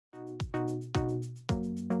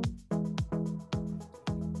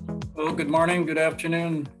Well, good morning, good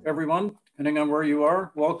afternoon, everyone, depending on where you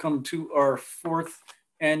are. Welcome to our fourth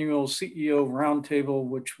annual CEO Roundtable,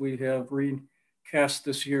 which we have recast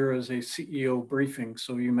this year as a CEO briefing.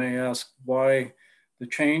 So you may ask why the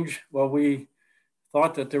change? Well, we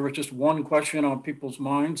thought that there was just one question on people's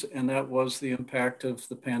minds, and that was the impact of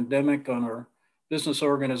the pandemic on our business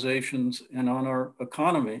organizations and on our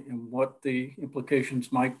economy and what the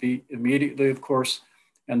implications might be immediately, of course,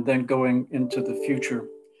 and then going into the future.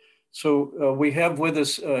 So we have with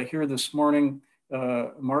us here this morning,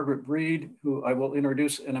 Margaret Reid, who I will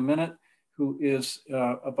introduce in a minute, who is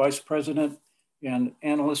a vice president and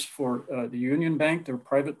analyst for the Union Bank, their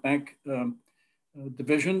private bank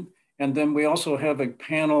division. And then we also have a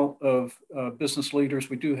panel of business leaders.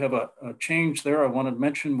 We do have a change there. I want to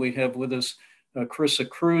mention we have with us Karissa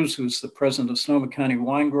Kruse, who's the president of Sonoma County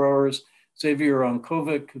Winegrowers, Xavier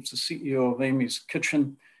Unkovic, who's the CEO of Amy's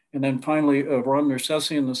Kitchen, and then finally Ron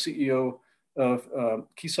Nersesian, the CEO of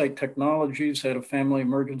Keysight Technologies, had a family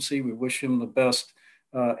emergency. We wish him the best.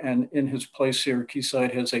 And in his place here,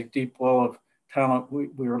 Keysight has a deep well of talent.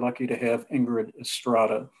 We are lucky to have Ingrid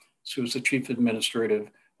Estrada, who's the chief administrative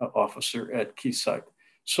officer at Keysight.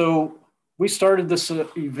 So we started this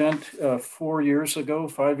event 5 years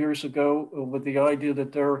ago, with the idea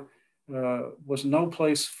that there was no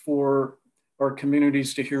place for our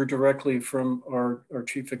communities to hear directly from our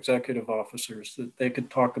chief executive officers, that they could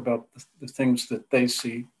talk about the things that they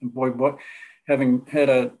see. And boy, having had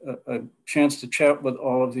a chance to chat with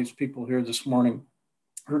all of these people here this morning,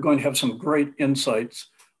 we're going to have some great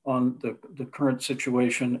insights on the current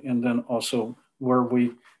situation and then also where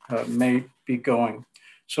we may be going.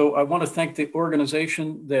 So I want to thank the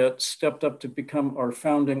organization that stepped up to become our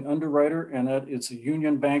founding underwriter, and that is the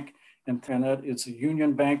Union Bank,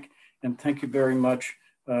 and thank you very much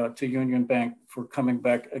to Union Bank for coming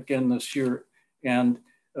back again this year and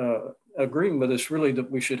agreeing with us really that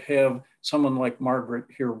we should have someone like Margaret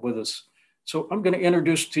here with us. So I'm going to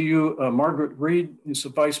introduce to you Margaret Reid, who's the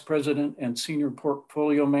Vice President and Senior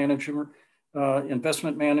Portfolio Manager,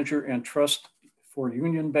 Investment Manager and Trust for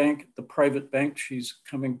Union Bank, the private bank. She's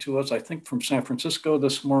coming to us, I think, from San Francisco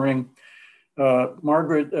this morning.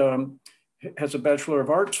 Margaret has a Bachelor of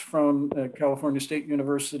Arts from California State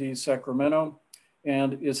University, Sacramento,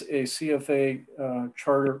 and is a CFA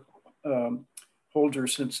charter holder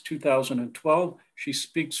since 2012. She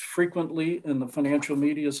speaks frequently in the financial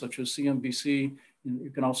media, such as CNBC. And you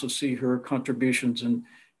can also see her contributions in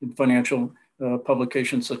financial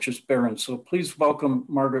publications such as Barron's. So please welcome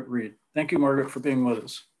Margaret Reid. Thank you, Margaret, for being with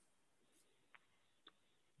us.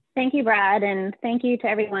 Thank you, Brad, and thank you to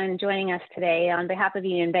everyone joining us today. On behalf of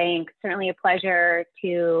Union Bank, certainly a pleasure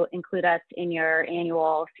to include us in your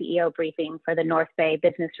annual CEO briefing for the North Bay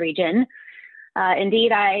business region.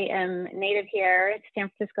 Indeed, I am native here,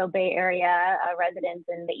 San Francisco Bay Area, a resident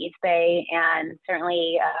in the East Bay, and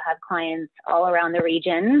certainly have clients all around the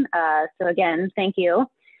region. So again, thank you.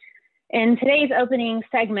 In today's opening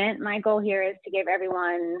segment, my goal here is to give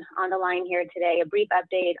everyone on the line here today a brief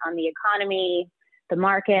update on the economy, the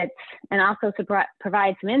markets, and also to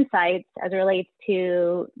provide some insights as it relates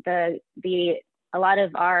to a lot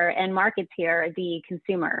of our end markets here, the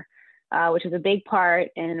consumer, which is a big part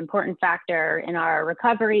and an important factor in our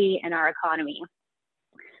recovery and our economy.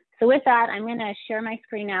 So with that, I'm going to share my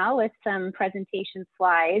screen now with some presentation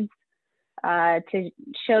slides to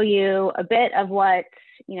show you a bit of what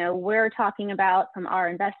we're talking about from our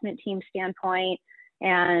investment team standpoint,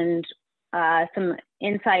 and some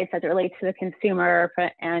insights as it relates to the consumer,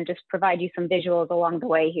 and just provide you some visuals along the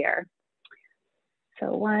way here.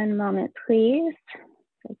 So one moment, please.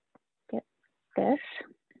 Let's get this.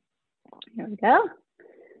 Here we go.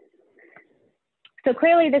 So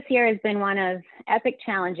clearly this year has been one of epic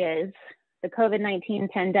challenges. The COVID-19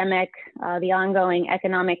 pandemic, the ongoing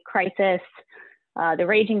economic crisis, the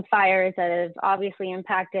raging fires that have obviously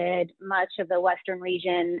impacted much of the Western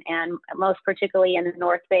region, and most particularly in the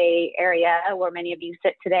North Bay area where many of you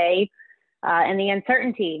sit today, and the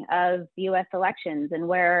uncertainty of US elections and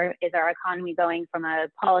where is our economy going from a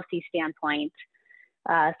policy standpoint.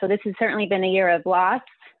 So this has certainly been a year of loss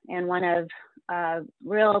and one of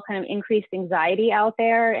real kind of increased anxiety out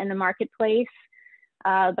there in the marketplace.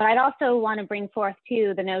 But I'd also want to bring forth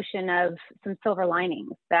too the notion of some silver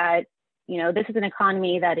linings, that this is an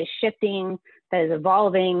economy that is shifting, that is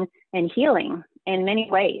evolving and healing in many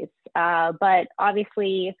ways. But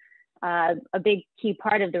obviously, a big key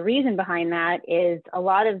part of the reason behind that is a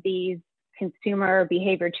lot of these consumer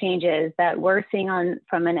behavior changes that we're seeing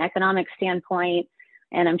from an economic standpoint.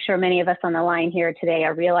 And I'm sure many of us on the line here today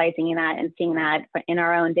are realizing that and seeing that in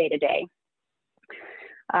our own day-to-day.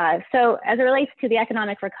 So as it relates to the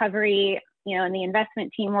economic recovery, you know, in the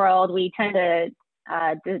investment team world, we tend to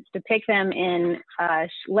depict them in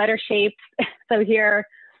letter shapes. So here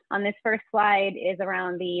on this first slide is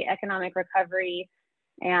around the economic recovery,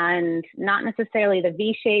 and not necessarily the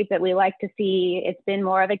V shape that we like to see. It's been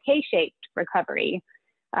more of a K-shaped recovery.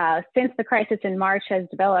 Since the crisis in March has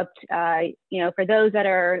developed, you know, for those that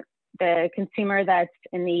are the consumer that's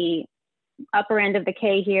in the upper end of the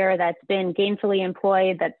K here, that's been gainfully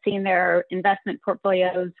employed, that's seen their investment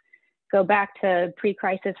portfolios go back to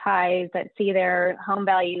pre-crisis highs, that see their home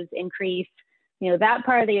values increase, you know, that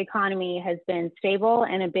part of the economy has been stable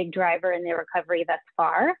and a big driver in their recovery thus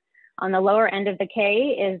far. On the lower end of the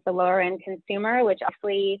K is the lower end consumer, which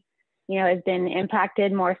obviously, you know, has been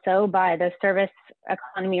impacted more so by the service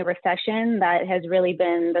economy recession that has really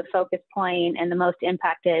been the focus point and the most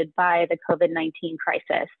impacted by the COVID-19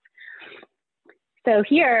 crisis. So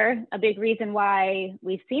here, a big reason why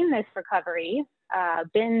we've seen this recovery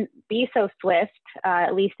be so swift,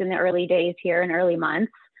 at least in the early days here in early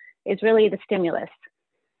months, is really the stimulus.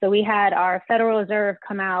 So we had our Federal Reserve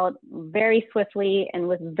come out very swiftly and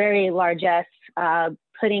with very largesse,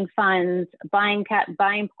 putting funds, buying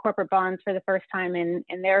corporate bonds for the first time in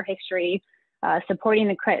their history, supporting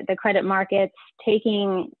the credit markets,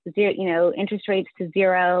 taking interest rates to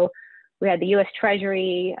zero. We had the U.S.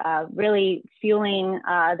 Treasury really fueling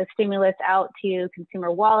the stimulus out to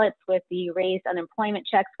consumer wallets with the raised unemployment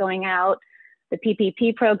checks going out, the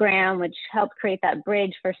PPP program, which helped create that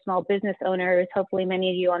bridge for small business owners. Hopefully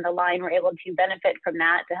many of you on the line were able to benefit from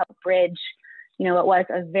that to help bridge, you know, what was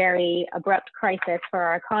a very abrupt crisis for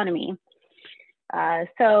our economy.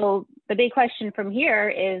 So the big question from here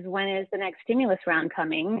is, when is the next stimulus round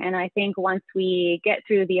coming? And I think once we get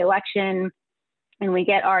through the election and we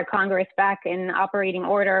get our Congress back in operating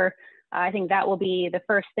order, I think that will be the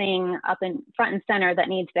first thing up in front and center that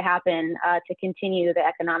needs to happen to continue the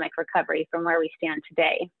economic recovery from where we stand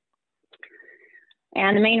today.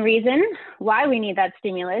 And the main reason why we need that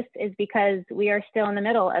stimulus is because we are still in the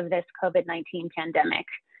middle of this COVID-19 pandemic.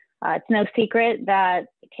 It's no secret that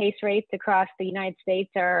case rates across the United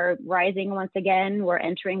States are rising once again. We're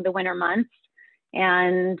entering the winter months,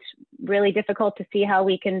 and really difficult to see how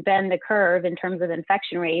we can bend the curve in terms of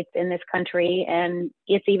infection rates in this country. And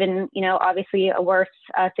it's even, you know, obviously a worse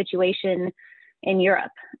situation in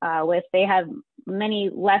Europe, they have many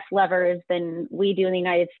less levers than we do in the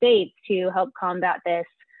United States to help combat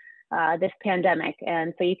this pandemic.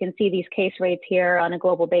 And so you can see these case rates here on a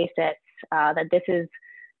global basis, that this is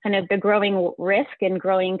kind of the growing risk and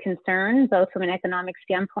growing concern, both from an economic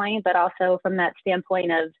standpoint, but also from that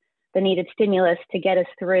standpoint of the needed stimulus to get us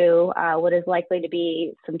through what is likely to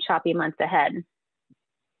be some choppy months ahead.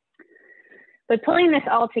 But pulling this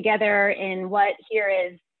all together in what here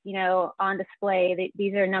is, you know, on display,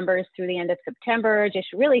 these are numbers through the end of September, just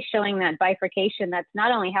really showing that bifurcation that's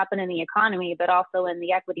not only happened in the economy, but also in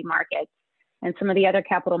the equity markets and some of the other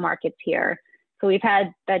capital markets here. So we've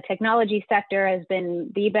had the technology sector has been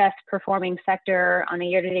the best performing sector on a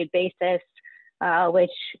year-to-date basis, which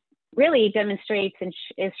really demonstrates and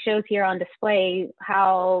shows here on display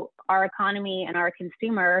how our economy and our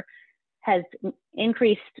consumer has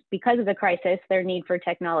increased because of the crisis, their need for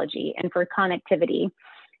technology and for connectivity.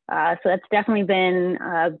 So that's definitely been,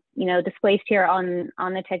 you know, displaced here on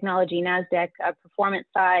the technology NASDAQ performance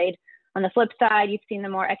side. On the flip side, you've seen the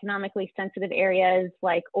more economically sensitive areas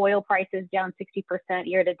like oil prices down 60%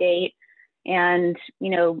 year to date. And, you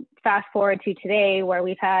know, fast forward to today where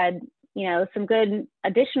we've had, you know, some good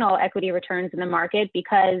additional equity returns in the market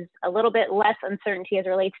because a little bit less uncertainty as it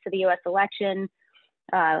relates to the US election.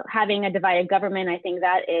 Having a divided government, I think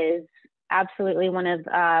that is absolutely one of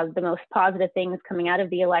the most positive things coming out of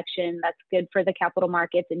the election. That's good for the capital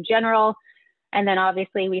markets in general. And then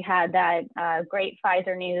obviously we had that great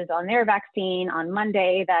Pfizer news on their vaccine on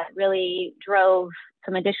Monday that really drove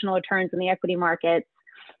some additional returns in the equity markets,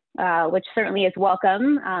 which certainly is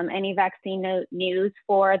welcome. Any vaccine news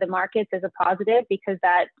for the markets is a positive because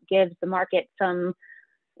that gives the market some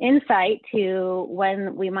insight to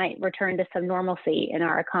when we might return to some normalcy in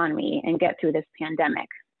our economy and get through this pandemic.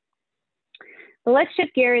 But let's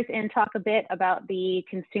shift gears and talk a bit about the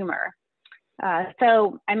consumer.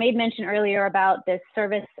 So I made mention earlier about this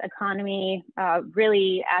service economy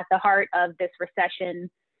really at the heart of this recession.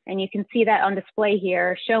 And you can see that on display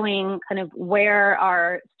here, showing kind of where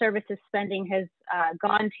our services spending has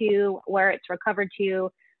gone to, where it's recovered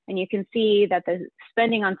to. And you can see that the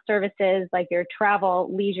spending on services like your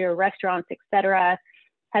travel, leisure, restaurants, et cetera,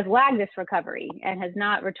 has lagged this recovery and has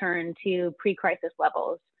not returned to pre-crisis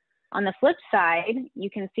levels. On the flip side, you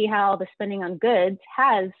can see how the spending on goods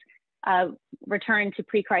has return to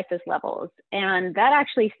pre-crisis levels. And that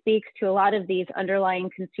actually speaks to a lot of these underlying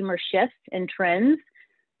consumer shifts and trends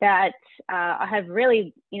that have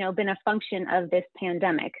really, been a function of this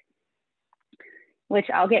pandemic, which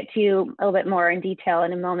I'll get to a little bit more in detail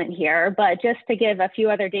in a moment here. But just to give a few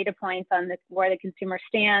other data points on where the consumer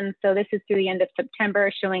stands. So this is through the end of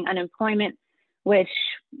September, showing unemployment, which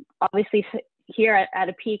obviously here at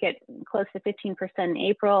a peak at close to 15% in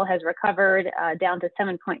April, has recovered down to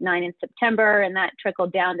 7.9 in September, and that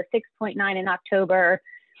trickled down to 6.9 in October.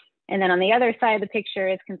 And then on the other side of the picture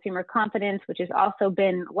is consumer confidence, which has also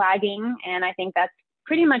been lagging. And I think that's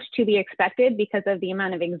pretty much to be expected because of the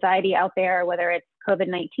amount of anxiety out there, whether it's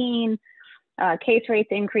COVID-19, case rates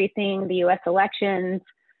increasing, the US elections.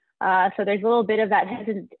 So there's a little bit of that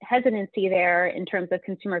hesitancy there in terms of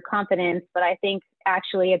consumer confidence, but I think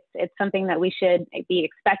actually it's something that we should be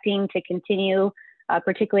expecting to continue,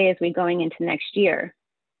 particularly as we're going into next year.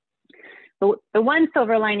 The one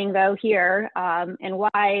silver lining though here, and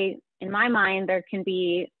why in my mind there can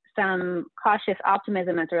be some cautious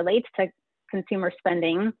optimism as it relates to consumer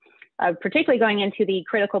spending, particularly going into the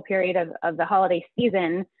critical period of the holiday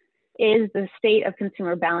season, is the state of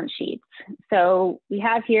consumer balance sheets. So we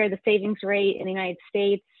have here the savings rate in the United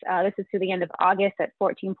States. This is through the end of August at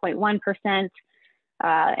 14.1%.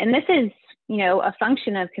 And this is, a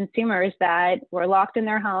function of consumers that were locked in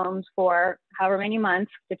their homes for however many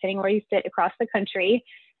months, depending where you sit across the country.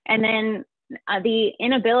 And then the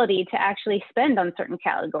inability to actually spend on certain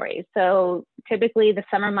categories. So typically the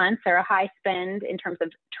summer months are a high spend in terms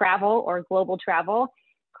of travel or global travel.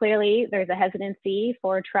 Clearly there's a hesitancy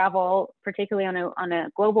for travel, particularly on a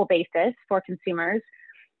global basis for consumers.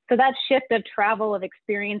 So that shift of travel, of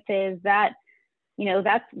experiences, that,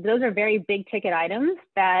 those are very big ticket items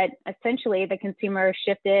that essentially the consumer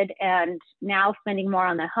shifted and now spending more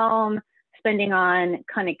on the home, spending on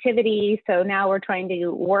connectivity. So now we're trying to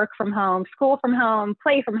work from home, school from home,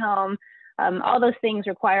 play from home. All those things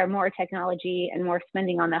require more technology and more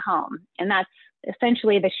spending on the home. And that's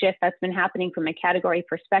essentially the shift that's been happening from a category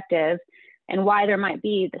perspective, and why there might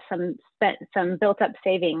be some built up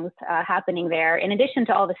savings happening there, in addition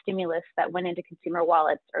to all the stimulus that went into consumer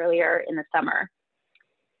wallets earlier in the summer.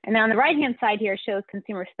 And then on the right-hand side here shows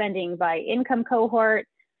consumer spending by income cohort.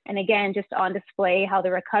 And again, just on display how the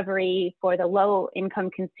recovery for the low income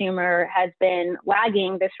consumer has been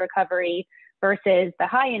lagging this recovery versus the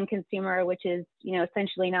high-end consumer, which is,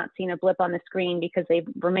 essentially not seen a blip on the screen because they've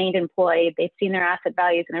remained employed, they've seen their asset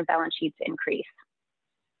values and their balance sheets increase.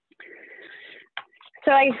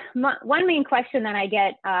 So one main question that I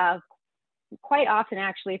get quite often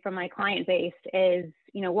actually from my client base is,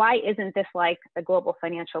 why isn't this like the global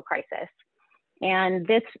financial crisis? And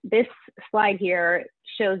this slide here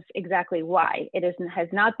shows exactly why. It has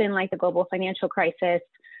not been like the global financial crisis.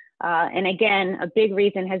 And again, a big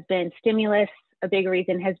reason has been stimulus. A big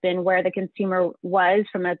reason has been where the consumer was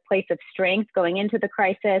from a place of strength going into the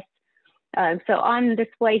crisis. So on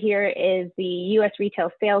display here is the US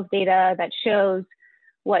retail sales data that shows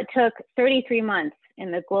what took 33 months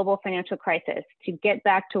in the global financial crisis to get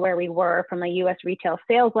back to where we were from a US retail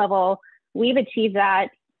sales level. We've achieved that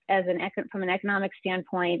from an economic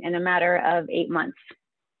standpoint in a matter of 8 months.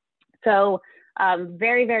 So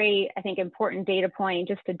very, very, I think, important data point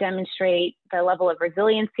just to demonstrate the level of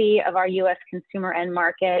resiliency of our US consumer end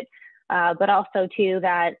market, but also too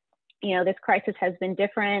that, this crisis has been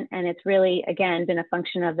different, and it's really, again, been a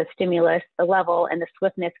function of the stimulus, the level and the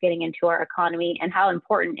swiftness getting into our economy, and how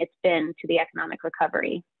important it's been to the economic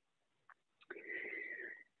recovery.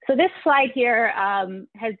 So this slide here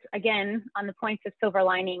has, again, on the points of silver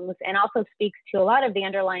linings, and also speaks to a lot of the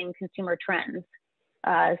underlying consumer trends.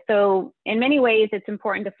 So in many ways, it's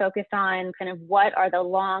important to focus on kind of what are the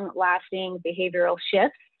long-lasting behavioral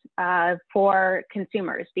shifts for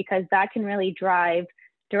consumers, because that can really drive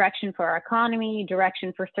direction for our economy,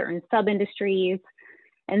 direction for certain sub-industries.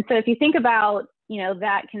 And so if you think about,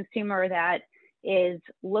 that consumer that is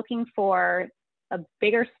looking for a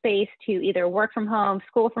bigger space to either work from home,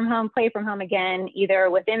 school from home, play from home again, either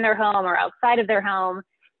within their home or outside of their home,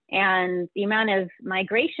 and the amount of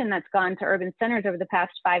migration that's gone to urban centers over the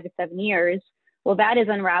past 5 to 7 years, well, that is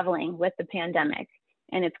unraveling with the pandemic.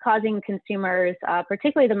 And it's causing consumers,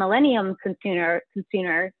 particularly the millennium consumer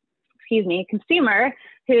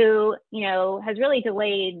who, has really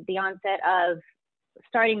delayed the onset of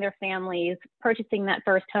starting their families, purchasing that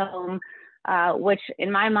first home, which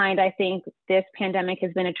in my mind, I think this pandemic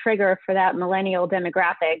has been a trigger for that millennial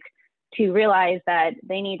demographic to realize that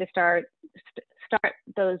they need to start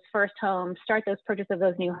those first homes, start those purchase of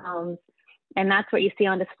those new homes. And that's what you see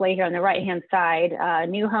on display here on the right-hand side,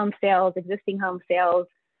 new home sales, existing home sales,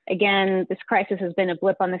 again, this crisis has been a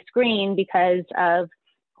blip on the screen because of,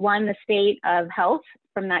 one, the state of health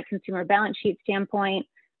from that consumer balance sheet standpoint,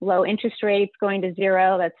 low interest rates going to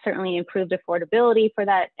zero. That's certainly improved affordability for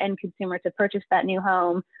that end consumer to purchase that new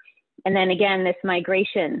home. And then again, this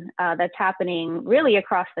migration that's happening really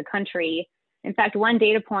across the country. In fact, one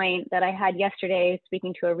data point that I had yesterday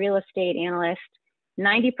speaking to a real estate analyst,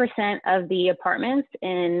 90% of the apartments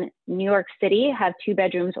in New York City have 2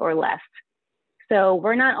 bedrooms or less. So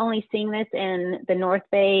we're not only seeing this in the North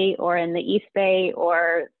Bay or in the East Bay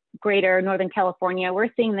or greater Northern California, we're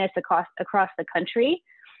seeing this across the country.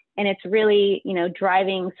 And it's really,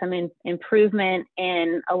 driving some improvement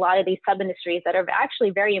in a lot of these sub-industries that are actually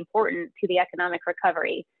very important to the economic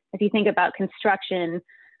recovery. If you think about construction,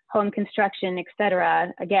 home construction, et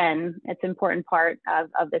cetera, again, it's an important part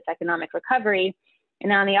of this economic recovery.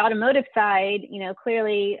 And on the automotive side,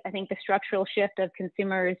 clearly, I think the structural shift of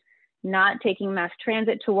consumers not taking mass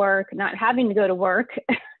transit to work, not having to go to work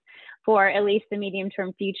for at least the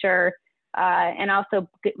medium-term future, and also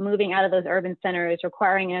moving out of those urban centers,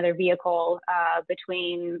 requiring another vehicle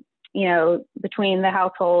between the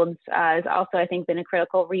households has also, I think, been a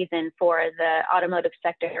critical reason for the automotive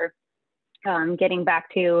sector getting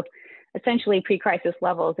back to essentially pre-crisis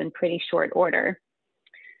levels in pretty short order.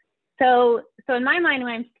 So in my mind,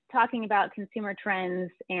 when I'm talking about consumer trends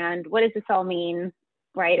and what does this all mean,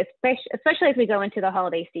 right? Especially as we go into the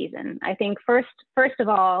holiday season, I think first of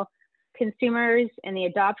all, consumers and the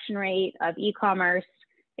adoption rate of e-commerce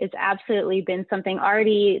has absolutely been something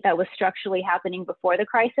already that was structurally happening before the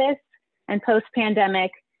crisis, and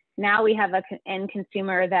post-pandemic, now we have an end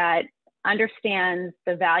consumer that understands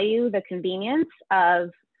the value, the convenience of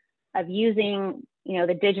using,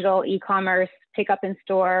 the digital e-commerce, pickup in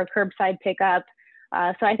store, curbside pickup.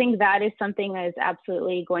 So I think that is something that is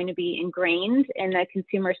absolutely going to be ingrained in the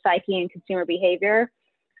consumer psyche and consumer behavior.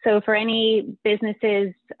 So for any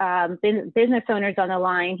businesses, business owners on the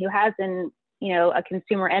line who has a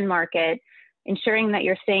consumer end market, ensuring that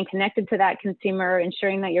you're staying connected to that consumer,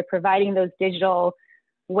 ensuring that you're providing those digital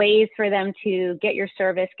ways for them to get your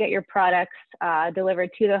service, get your products delivered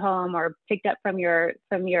to the home or picked up from your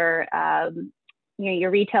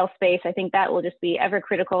retail space. I think that will just be ever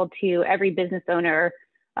critical to every business owner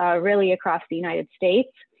really across the United States.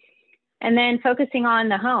 And then focusing on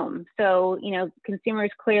the home. So,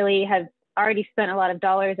 consumers clearly have already spent a lot of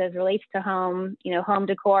dollars as relates to home, home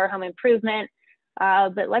decor, home improvement.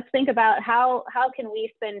 But let's think about how can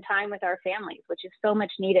we spend time with our families, which is so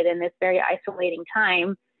much needed in this very isolating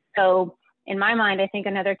time. So in my mind, I think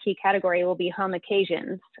another key category will be home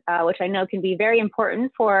occasions, which I know can be very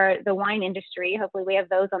important for the wine industry. Hopefully we have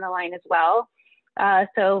those on the line as well.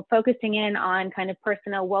 So focusing in on kind of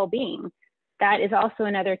personal well-being. That is also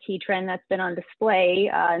another key trend that's been on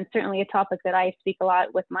display, and certainly a topic that I speak a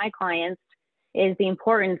lot with my clients is the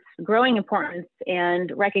growing importance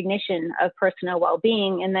and recognition of personal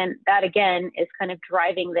well-being. And then that again is kind of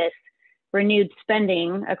driving this renewed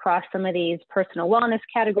spending across some of these personal wellness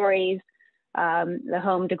categories, the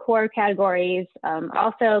home decor categories,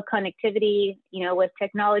 also connectivity, with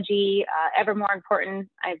technology, ever more important,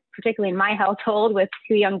 particularly in my household with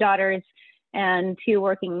 2 young daughters and 2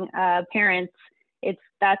 working parents.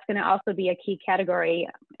 That's going to also be a key category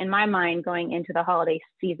in my mind going into the holiday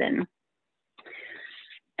season.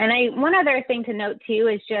 And one other thing to note too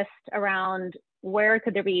is just around where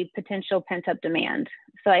could there be potential pent-up demand.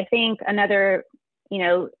 So I think another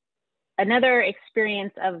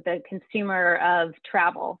experience of the consumer of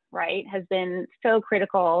travel, right, has been so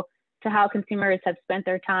critical to how consumers have spent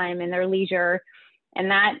their time and their leisure. And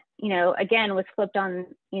that, again, was flipped on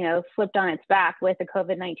its back with the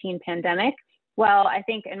COVID-19 pandemic. Well, I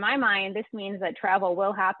think in my mind, this means that travel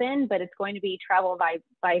will happen, but it's going to be travel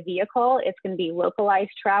by vehicle. It's going to be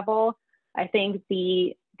localized travel. I think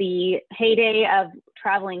the heyday of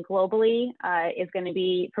traveling globally is going to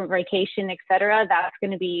be from vacation, et cetera. That's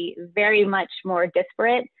going to be very much more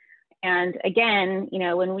disparate. And again,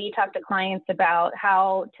 when we talk to clients about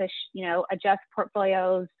how to, adjust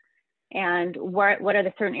portfolios and what are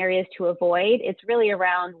the certain areas to avoid, it's really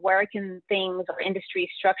around where can things or industries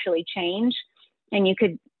structurally change. And you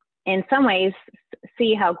could, in some ways,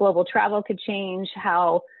 see how global travel could change,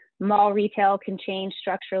 how mall retail can change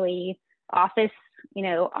structurally, office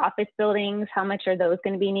buildings, how much are those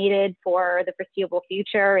going to be needed for the foreseeable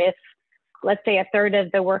future if, let's say, 1/3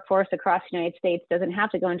 of the workforce across the United States doesn't have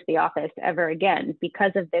to go into the office ever again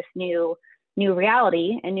because of this new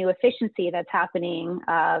reality and new efficiency that's happening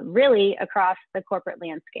really across the corporate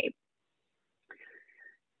landscape.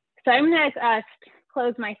 So I'm going to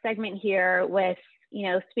close my segment here with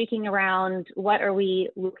speaking around what are we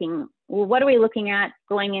looking at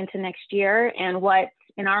going into next year, and what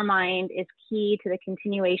in our mind is key to the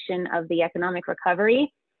continuation of the economic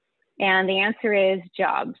recovery. And the answer is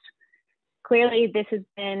jobs. Clearly, this has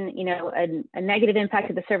been, a negative impact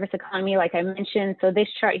of the service economy, like I mentioned. So this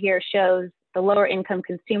chart here shows the lower income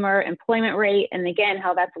consumer employment rate, and again,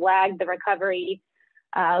 how that's lagged the recovery.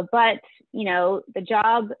 But the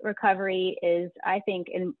job recovery is, I think,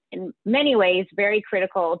 in many ways, very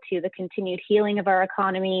critical to the continued healing of our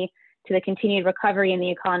economy, to the continued recovery in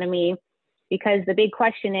the economy, because the big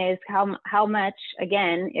question is how much,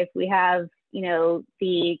 again, if we have,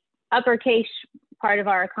 the uppercase part of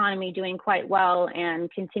our economy doing quite well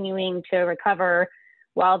and continuing to recover,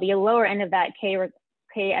 while the lower end of that K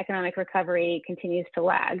economic recovery continues to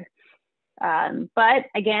lag. But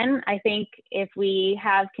again, I think if we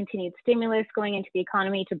have continued stimulus going into the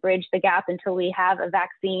economy to bridge the gap until we have a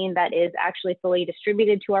vaccine that is actually fully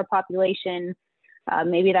distributed to our population,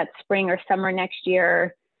 maybe that's spring or summer next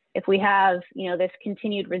year, if we have this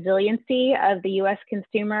continued resiliency of the U.S.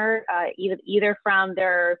 consumer, either from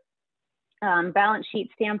their balance sheet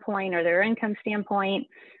standpoint or their income standpoint,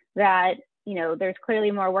 that there's clearly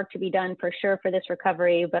more work to be done for sure for this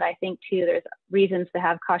recovery, but I think too there's reasons to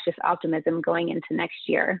have cautious optimism going into next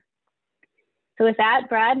year. So with that,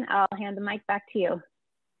 Brad, I'll hand the mic back to you.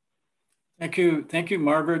 Thank you,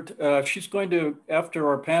 Margaret. She's going to, after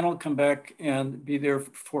our panel, come back and be there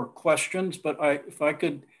for questions, but if I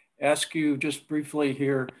could ask you just briefly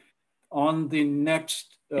here on the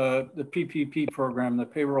next, the PPP program, the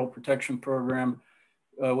Payroll Protection Program,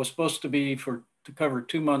 was supposed to be to cover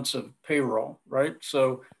 2 months of payroll, right?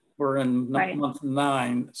 So we're in month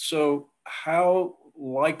 9. So how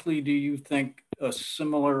likely do you think a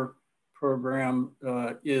similar program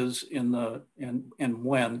is and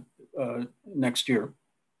when next year?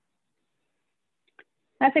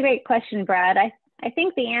 That's a great question, Brad. I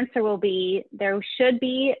think the answer will be there should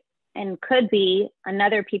be and could be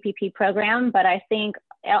another PPP program, but I think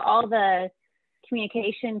all the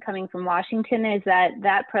communication coming from Washington is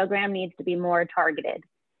that program needs to be more targeted.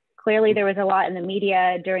 Clearly, there was a lot in the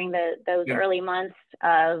media during those early months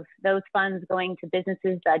of those funds going to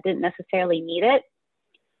businesses that didn't necessarily need it,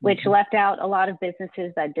 which left out a lot of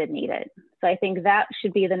businesses that did need it. So I think that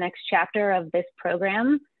should be the next chapter of this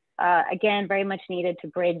program. Again, very much needed to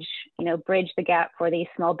bridge the gap for these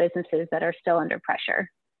small businesses that are still under pressure.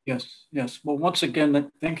 Yes. Well, once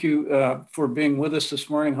again, thank you for being with us this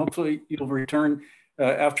morning. Hopefully you'll return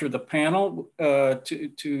after the panel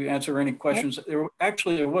to answer any questions. Yep.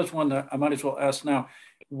 There was one that I might as well ask now.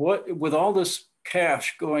 With all this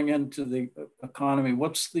cash going into the economy,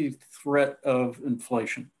 what's the threat of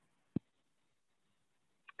inflation?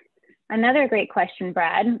 Another great question,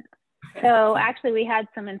 Brad. So actually we had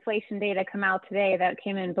some inflation data come out today that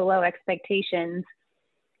came in below expectations.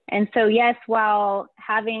 And so, yes, while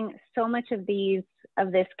having so much of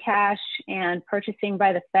this cash and purchasing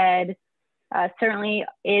by the Fed certainly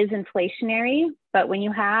is inflationary, but when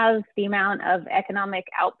you have the amount of economic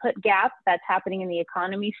output gap that's happening in the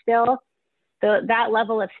economy still, that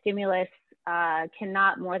level of stimulus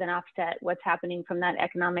cannot more than offset what's happening from that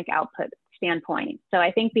economic output standpoint. So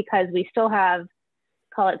I think because we still have,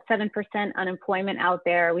 call it 7% unemployment out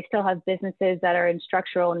there, we still have businesses that are in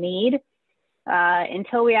structural need.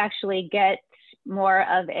 Until we actually get more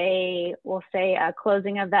of we'll say a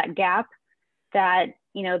closing of that gap,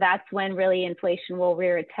 that's when really inflation will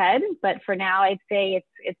rear its head. But for now, I'd say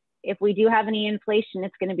if we do have any inflation,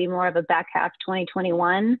 it's going to be more of a back half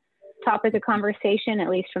 2021 topic of conversation, at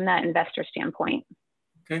least from that investor standpoint.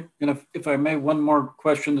 Okay, and if I may, one more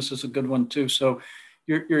question. This is a good one too. So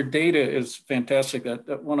your data is fantastic.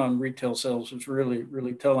 That one on retail sales is really,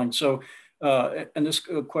 really telling. So and this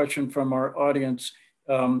question from our audience,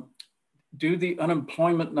 do the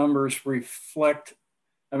unemployment numbers reflect,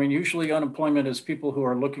 I mean, usually unemployment is people who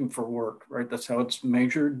are looking for work, right? That's how it's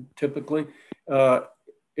measured typically.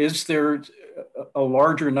 Is there a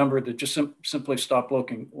larger number that just simply stop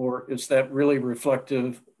looking, or is that really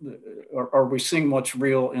reflective, or are we seeing what's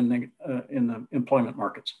real in the employment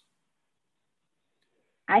markets?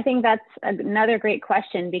 I think that's another great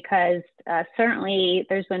question, because certainly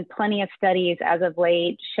there's been plenty of studies as of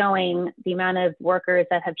late showing the amount of workers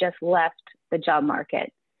that have just left the job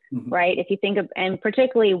market, right? If you think of, and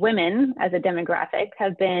particularly women as a demographic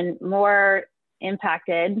have been more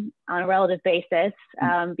impacted on a relative basis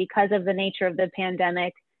because of the nature of the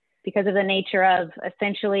pandemic, because of the nature of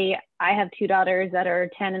essentially, I have 2 daughters that are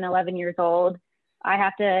 10 and 11 years old. I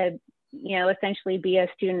have to essentially be a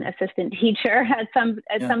student assistant teacher at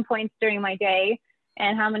some points during my day,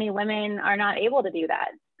 and how many women are not able to do that.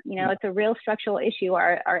 You know, it's a real structural issue,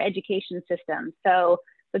 our education system. So,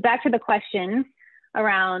 but back to the question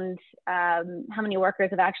around how many workers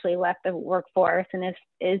have actually left the workforce, and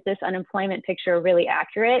is this unemployment picture really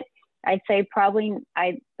accurate? I'd say probably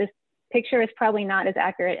this picture is probably not as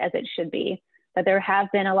accurate as it should be. But there have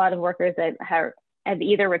been a lot of workers that have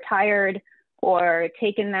either retired or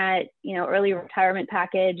taken that, you know, early retirement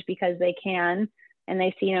package because they can, and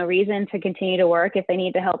they see no reason to continue to work if they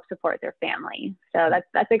need to help support their family. So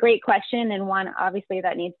that's a great question, and one obviously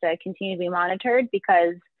that needs to continue to be monitored,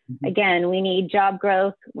 because again, we need job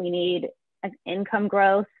growth, we need income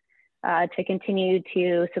growth to continue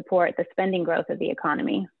to support the spending growth of the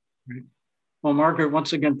economy. Right. Well, Margaret,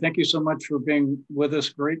 once again, thank you so much for being with us.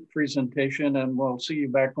 Great presentation, and we'll see you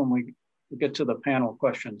back when we get to the panel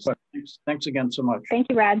questions. Thanks again so much. Thank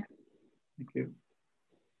you, Brad. Thank you.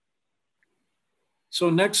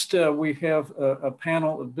 So next, we have a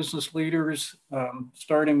panel of business leaders,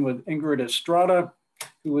 starting with Ingrid Estrada,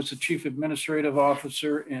 who was the Chief Administrative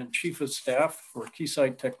Officer and Chief of Staff for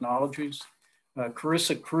Keysight Technologies.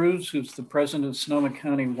 Karissa Kruse, who's the President of Sonoma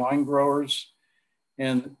County Winegrowers,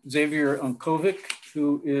 and Xavier Unkovic,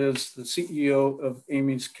 who is the CEO of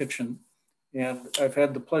Amy's Kitchen. And I've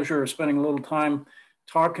had the pleasure of spending a little time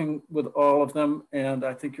talking with all of them, and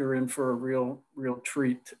I think you're in for a real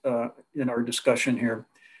treat in our discussion here.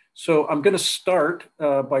 So I'm going to start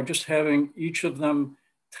by just having each of them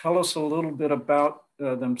tell us a little bit about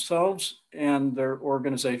themselves and their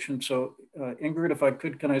organization. So Ingrid, if I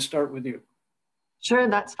could, can I start with you? Sure,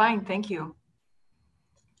 that's fine. Thank you.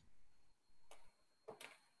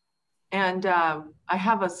 And I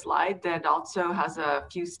have a slide that also has a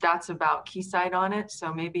few stats about Keysight on it.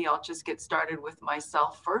 So maybe I'll just get started with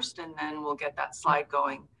myself first, and then we'll get that slide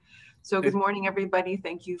going. So good morning, everybody.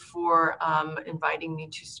 Thank you for inviting me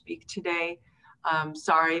to speak today.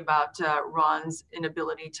 Sorry about Ron's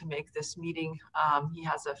inability to make this meeting. He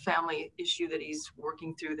has a family issue that he's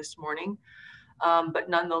working through this morning. But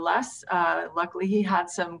nonetheless, luckily he had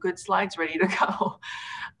some good slides ready to go.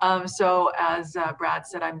 So as Brad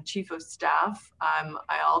said, I'm Chief of Staff.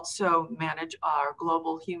 I also manage our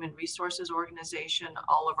global human resources organization,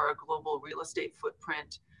 all of our global real estate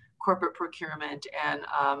footprint, corporate procurement, and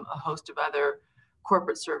a host of other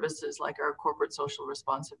corporate services like our corporate social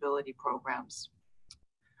responsibility programs.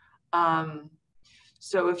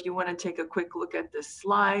 So if you want to take a quick look at this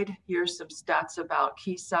slide, here's some stats about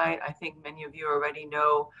Keysight. I think many of you already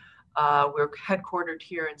know we're headquartered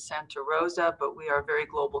here in Santa Rosa, but we are a very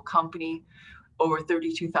global company, over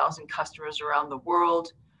 32,000 customers around the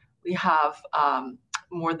world. We have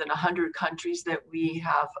more than 100 countries that we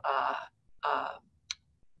have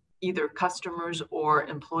either customers or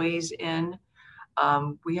employees in.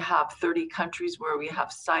 We have 30 countries where we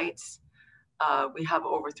have sites. We have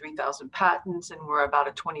over 3,000 patents, and we're about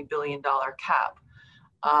a $20 billion cap.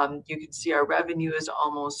 You can see our revenue is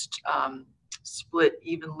almost split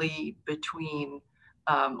evenly between,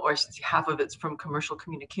 or half of it's from commercial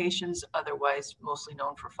communications, otherwise mostly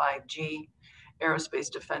known for 5G,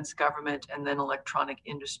 aerospace, defense, government, and then electronic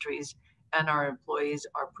industries. And our employees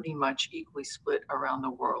are pretty much equally split around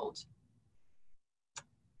the world.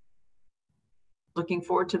 Looking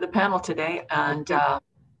forward to the panel today, and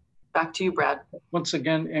back to you, Brad. Once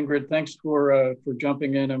again, Ingrid, thanks for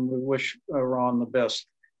jumping in, and we wish Ron the best.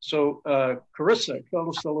 So Karissa, tell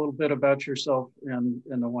us a little bit about yourself and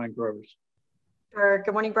the Winegrowers. Sure.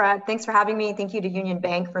 Good morning, Brad. Thanks for having me. Thank you to Union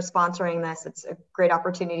Bank for sponsoring this. It's a great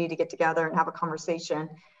opportunity to get together and have a conversation.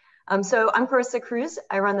 So I'm Karissa Kruse.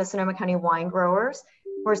 I run the Sonoma County Winegrowers.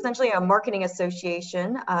 We're essentially a marketing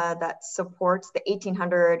association that supports the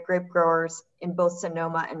 1,800 grape growers in both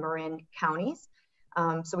Sonoma and Marin counties.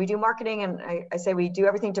 So we do marketing, and I say we do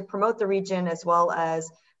everything to promote the region as well as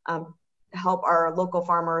help our local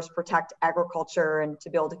farmers protect agriculture and to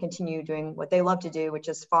be able to continue doing what they love to do, which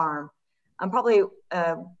is farm. Probably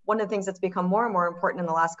one of the things that's become more and more important in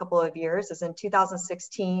the last couple of years is in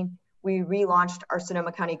 2016, we relaunched our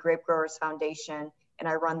Sonoma County Grape Growers Foundation, and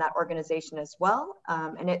I run that organization as well.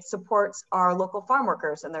 And it supports our local farm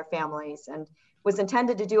workers and their families, and was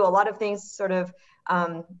intended to do a lot of things sort of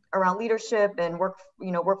around leadership and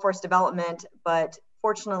workforce development. But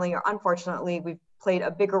fortunately or unfortunately, we've played a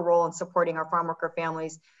bigger role in supporting our farm worker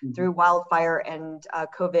families through wildfire and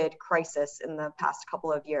COVID crisis in the past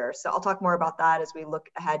couple of years. So I'll talk more about that as we look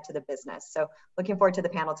ahead to the business. So looking forward to the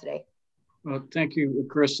panel today. Well, thank you,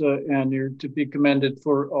 Karissa, and you're to be commended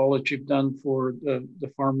for all that you've done for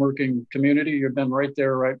the farm working community. You've been right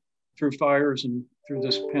there, right through fires and through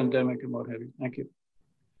this pandemic and what have you. Thank you.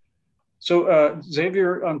 So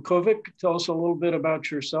Xavier Unkovic, tell us a little bit about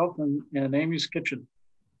yourself and Amy's Kitchen.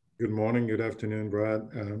 Good morning, good afternoon, Brad.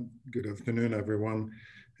 Good afternoon, everyone.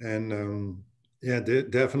 And yeah,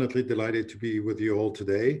 definitely delighted to be with you all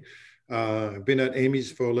today. I've been at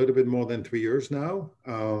Amy's for a little bit more than 3 years now.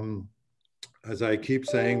 As I keep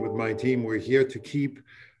saying with my team, we're here to keep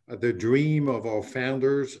the dream of our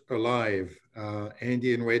founders alive,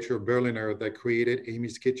 Andy and Rachel Berliner, that created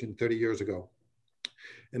Amy's Kitchen 30 years ago.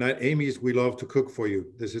 And at Amy's, we love to cook for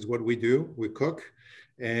you. This is what we do. We cook,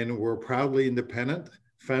 and we're proudly independent,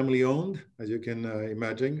 family owned, as you can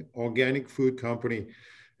imagine, organic food company.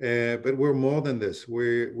 But we're more than this.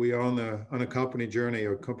 We are on a company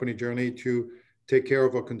journey to take care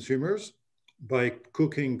of our consumers by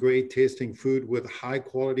cooking great tasting food with high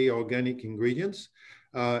quality organic ingredients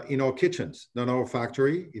in our kitchens, not our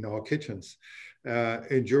factory, in our kitchens.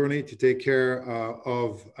 A journey to take care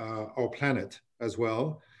of our planet as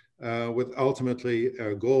well, with ultimately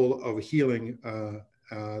a goal of healing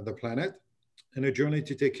the planet, and a journey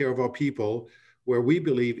to take care of our people, where we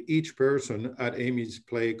believe each person at Amy's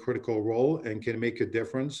play a critical role and can make a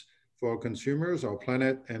difference for our consumers, our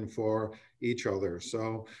planet, and for each other.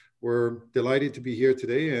 So we're delighted to be here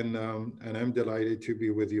today, and I'm delighted to be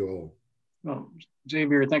with you all. Well,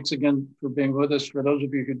 Xavier, thanks again for being with us. For those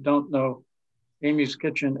of you who don't know, Amy's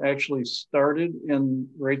Kitchen actually started in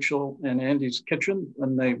Rachel and Andy's kitchen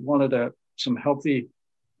when they wanted some healthy,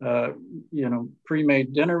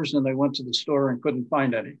 pre-made dinners, and they went to the store and couldn't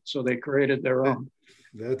find any. So they created their own.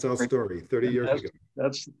 That's our story 30 years ago.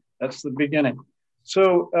 That's the beginning.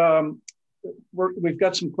 So we've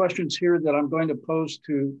got some questions here that I'm going to pose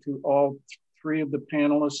to all three of the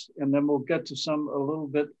panelists, and then we'll get to some a little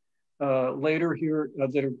bit later here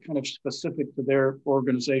that are kind of specific to their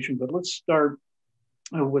organization. But let's start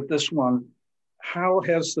with this one. How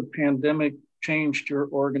has the pandemic changed your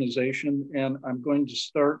organization? And I'm going to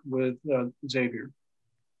start with Xavier.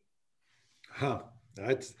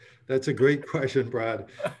 That's a great question, Brad.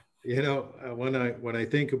 You know, when I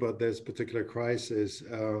think about this particular crisis,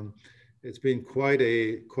 it's been quite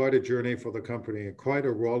a journey for the company, quite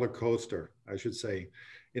a roller coaster, I should say.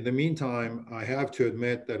 In the meantime, I have to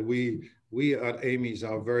admit that we at Amy's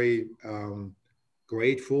are very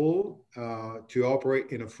grateful to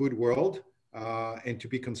operate in a food world and to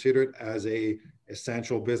be considered as a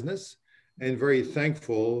essential business, and very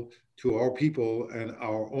thankful to our people and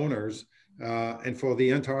our owners and for the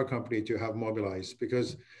entire company to have mobilized,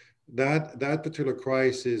 because that particular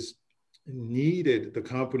crisis needed the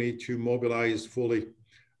company to mobilize fully.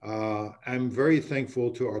 I'm very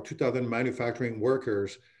thankful to our 2,000 manufacturing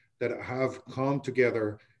workers that have come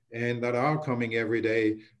together and that are coming every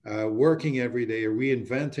day, working every day,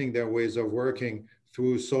 reinventing their ways of working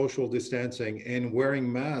through social distancing and wearing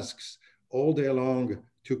masks all day long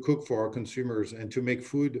to cook for our consumers and to make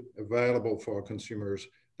food available for our consumers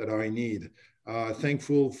that are in need.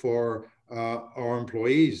 Thankful for our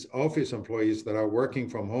employees, office employees that are working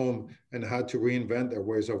from home and had to reinvent their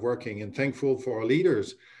ways of working, and thankful for our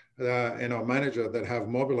leaders and our manager that have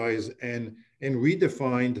mobilized and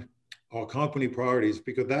redefined our company priorities,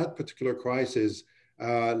 because that particular crisis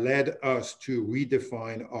led us to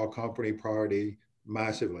redefine our company priority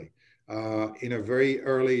massively. In a very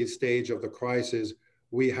early stage of the crisis,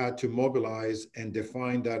 we had to mobilize and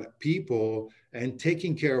define that people and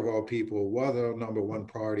taking care of our people was our number one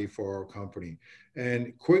priority for our company,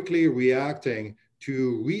 and quickly reacting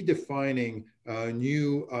to redefining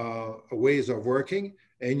new ways of working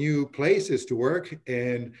and new places to work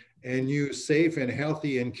and new safe and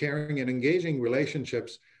healthy and caring and engaging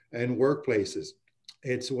relationships and workplaces.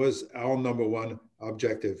 It was our number one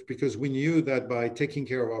objective, because we knew that by taking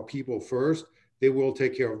care of our people first, they will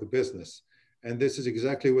take care of the business. And this is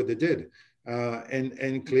exactly what they did.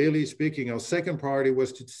 And clearly speaking, our second priority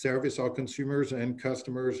was to service our consumers and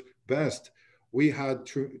customers best. We had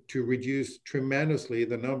to reduce tremendously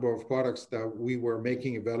the number of products that we were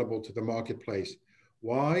making available to the marketplace.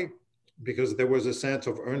 Why? Because there was a sense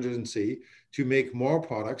of urgency to make more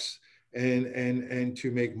products and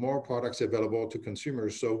to make more products available to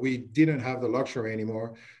consumers. So we didn't have the luxury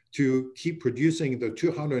anymore to keep producing the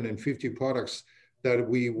 250 products that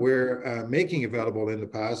we were making available in the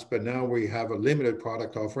past, but now we have a limited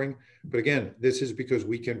product offering. But again, this is because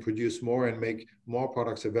we can produce more and make more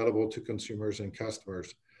products available to consumers and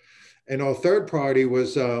customers. And our third priority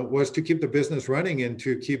was to keep the business running and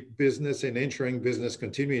to keep business and ensuring business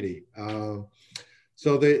continuity.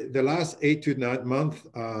 So the last 8 to 9 months,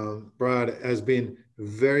 Brad, has been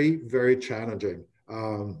very, very challenging.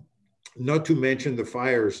 Not to mention the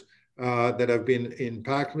fires that have been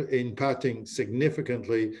impacting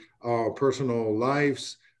significantly our personal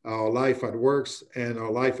lives, our life at works, and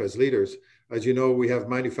our life as leaders. As you know, we have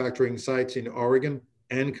manufacturing sites in Oregon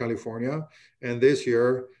and California. And this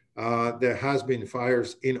year, there has been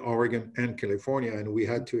fires in Oregon and California, and we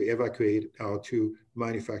had to evacuate our 2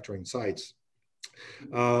 manufacturing sites.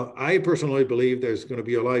 I personally believe there's going to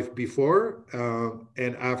be a life before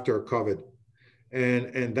and after COVID.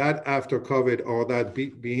 And that after COVID, or that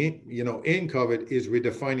being, you know, in COVID, is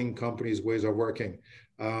redefining companies' ways of working.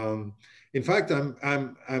 In fact,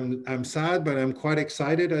 I'm sad, but I'm quite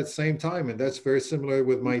excited at the same time, and that's very similar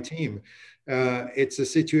with my team. It's a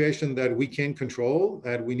situation that we can control,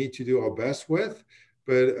 that we need to do our best with,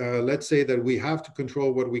 but let's say that we have to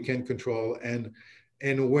control what we can control. And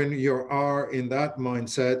when you are in that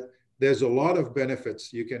mindset, there's a lot of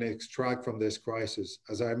benefits you can extract from this crisis.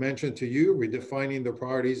 As I mentioned to you, redefining the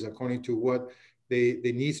priorities according to what they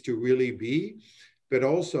needs to really be, but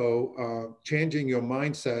also changing your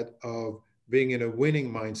mindset of being in a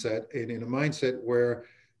winning mindset, and in a mindset where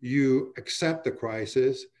you accept the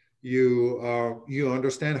crisis, you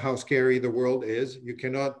understand how scary the world is. You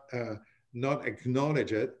cannot not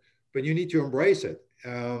acknowledge it, but you need to embrace it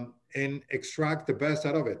and extract the best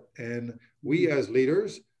out of it. And we as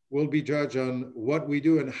leaders will be judged on what we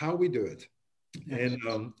do and how we do it. Yes.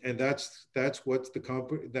 And that's what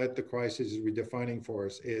the crisis is redefining for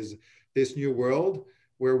us, is this new world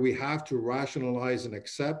where we have to rationalize and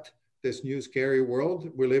accept this new scary world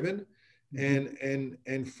we live in,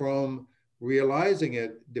 and from realizing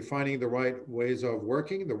it, defining the right ways of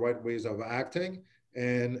working, the right ways of acting,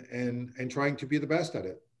 and trying to be the best at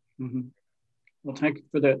it. Mm-hmm. Well, thank you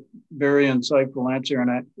for that very insightful answer.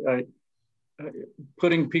 And I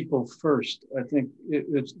putting people first, I think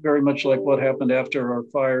it's very much like what happened after our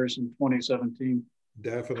fires in 2017.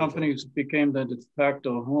 Definitely. Companies became the de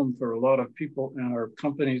facto home for a lot of people, and our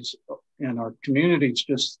companies and our communities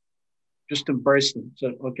just embraced them.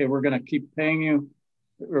 Said, okay, we're going to keep paying you.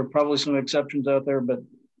 There are probably some exceptions out there, but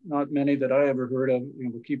not many that I ever heard of. You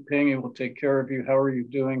know, we'll keep paying you. We'll take care of you. How are you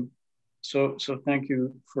doing? So thank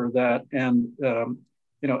you for that. And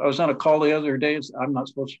you know, I was on a call the other day. I'm not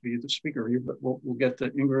supposed to be the speaker here, but we'll get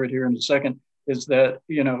to Ingrid here in a second. Is that,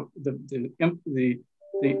 you know, the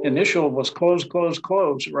initial was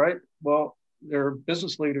close, right? Well, their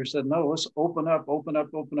business leaders said, no, let's open up,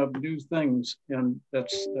 do things. And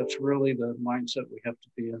that's really the mindset we have to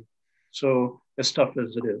be in. So as tough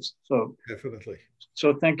as it is. So definitely.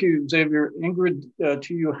 So thank you, Xavier. Ingrid,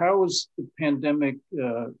 to you, how has the pandemic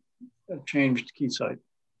changed Keysight?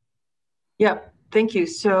 Yeah, thank you.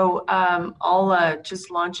 So I'll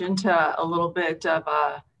just launch into a little bit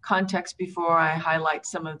of context before I highlight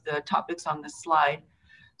some of the topics on this slide.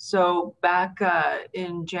 So back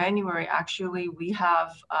in January, actually, we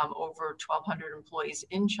have over 1,200 employees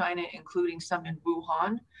in China, including some in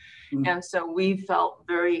Wuhan. Mm-hmm. And so we felt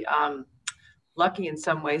very lucky in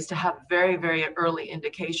some ways to have very, very early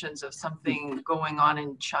indications of something going on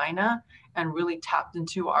in China, and really tapped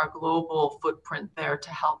into our global footprint there to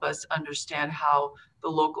help us understand how the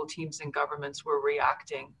local teams and governments were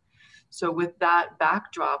reacting. So with that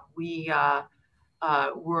backdrop, we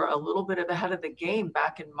were a little bit ahead of the game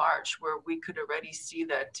back in March, where we could already see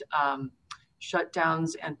that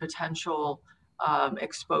shutdowns and potential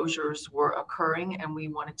exposures were occurring, and we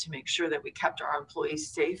wanted to make sure that we kept our employees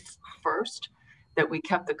safe first, that we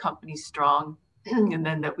kept the company strong, and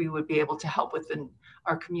then that we would be able to help within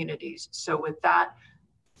our communities. So with that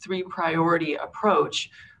 3-priority approach,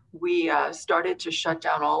 we started to shut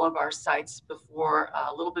down all of our sites before,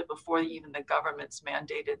 a little bit before even the governments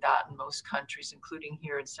mandated that in most countries, including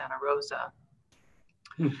here in Santa Rosa.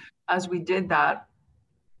 As we did that,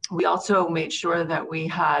 we also made sure that we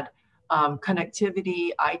had connectivity,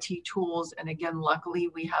 IT tools, and again, luckily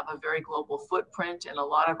we have a very global footprint, and a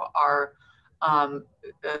lot of our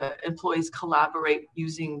employees collaborate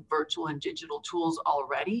using virtual and digital tools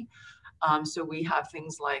already. So we have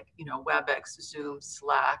things like, you know, WebEx, Zoom,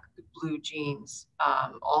 Slack, Blue Jeans,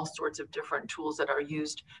 all sorts of different tools that are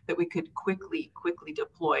used that we could quickly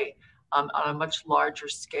deploy on a much larger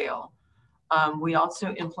scale. We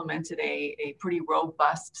also implemented a pretty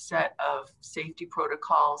robust set of safety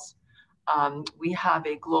protocols. We have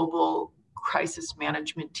a global crisis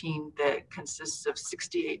management team that consists of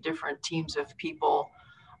 68 different teams of people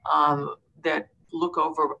that look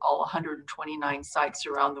over all 129 sites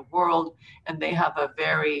around the world, and they have a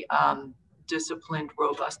very disciplined,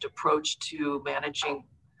 robust approach to managing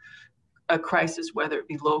a crisis, whether it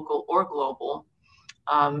be local or global.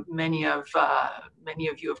 Many of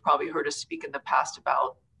you have probably heard us speak in the past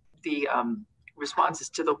about the responses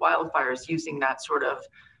to the wildfires using that sort of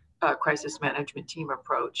crisis management team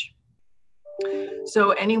approach.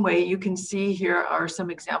 So anyway, you can see here are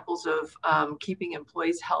some examples of keeping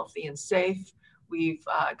employees healthy and safe. We've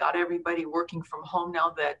got everybody working from home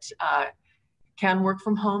now that can work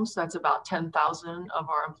from home. So that's about 10,000 of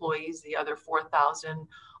our employees. The other 4,000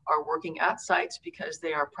 are working at sites because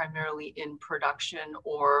they are primarily in production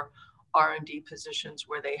or R&D positions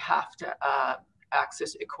where they have to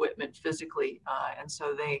access equipment physically. And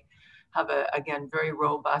so they have again, very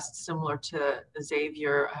robust, similar to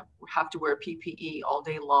Xavier, have to wear PPE all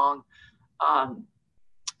day long.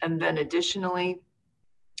 And then additionally,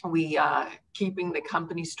 we keeping the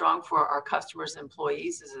company strong for our customers and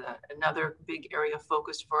employees is another big area of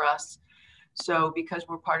focus for us. So because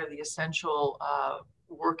we're part of the essential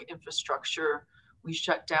work infrastructure, we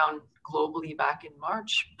shut down globally back in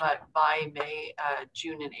March, but by May,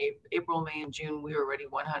 June and April, May and June, we were already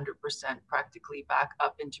 100% practically back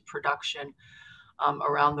up into production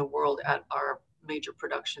around the world at our major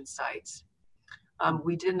production sites.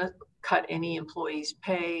 We didn't cut any employees'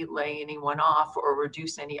 pay, lay anyone off, or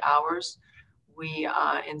reduce any hours. We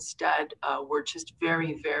instead were just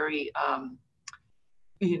very, very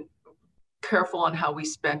careful on how we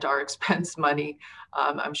spent our expense money.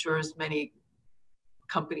 I'm sure as many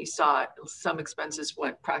companies saw it, some expenses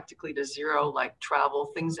went practically to zero, like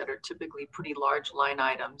travel, things that are typically pretty large line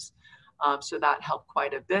items. So that helped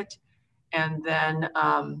quite a bit. And then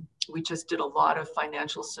we just did a lot of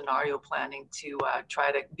financial scenario planning to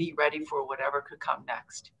try to be ready for whatever could come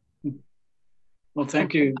next. Well,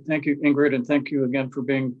 thank you, Ingrid, and thank you again for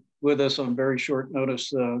being with us on very short notice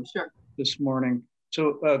Sure. This morning.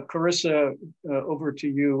 So Karissa, over to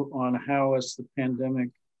you on how has the pandemic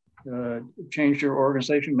changed your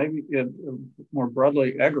organization, maybe more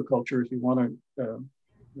broadly agriculture, if you want to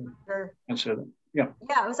Sure. answer that. Yeah,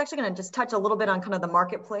 I was actually going to just touch a little bit on kind of the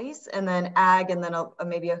marketplace and then ag, and then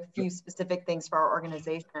maybe a few specific things for our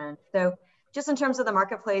organization. So just in terms of the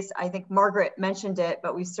marketplace, I think Margaret mentioned it,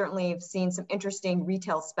 but we certainly have seen some interesting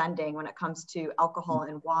retail spending when it comes to alcohol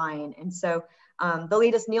and wine. And so the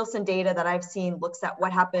latest Nielsen data that I've seen looks at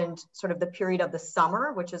what happened sort of the period of the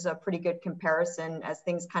summer, which is a pretty good comparison as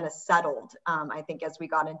things kind of settled, I think, as we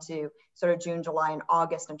got into sort of June, July, and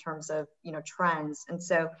August in terms of, trends. And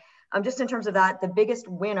so just in terms of that, the biggest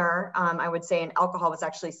winner, I would say, in alcohol was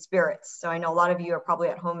actually spirits. So I know a lot of you are probably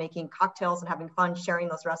at home making cocktails and having fun sharing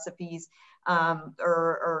those recipes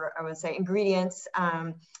or I would say ingredients.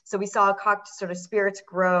 So we saw sort of spirits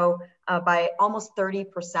grow by almost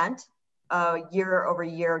 30% year over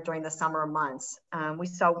year during the summer months. We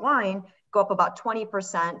saw wine go up about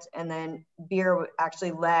 20%, and then beer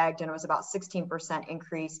actually lagged, and it was about 16%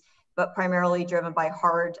 increase, but primarily driven by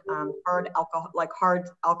hard alcohol, like hard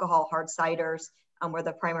ciders, were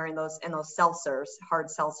the primary in those seltzers, hard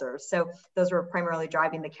seltzers. So those were primarily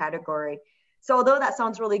driving the category. So although that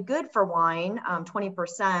sounds really good for wine,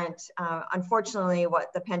 20%, unfortunately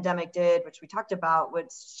what the pandemic did, which we talked about,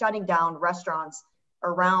 was shutting down restaurants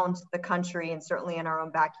around the country and certainly in our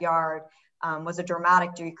own backyard, was a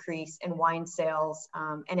dramatic decrease in wine sales.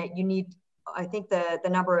 And I think the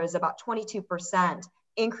number is about 22%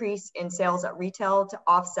 increase in sales at retail to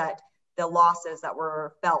offset the losses that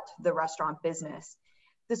were felt the restaurant business.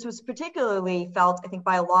 This was particularly felt, I think,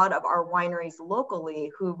 by a lot of our wineries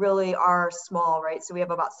locally who really are small, right? So we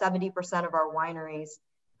have about 70% of our wineries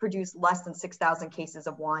produce less than 6,000 cases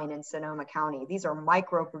of wine in Sonoma County. These are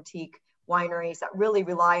micro boutique wineries that really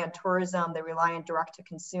rely on tourism. They rely on direct to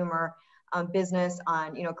consumer business,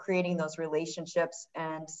 on creating those relationships,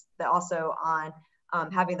 and also on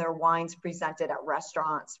having their wines presented at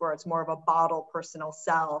restaurants where it's more of a bottle personal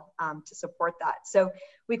sell to support that. So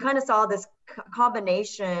we kind of saw this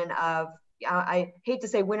combination of, I hate to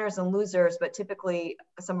say winners and losers, but typically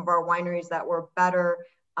some of our wineries that were better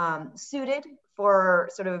suited for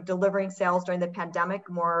sort of delivering sales during the pandemic,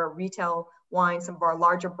 more retail wine, some of our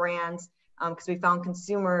larger brands, because we found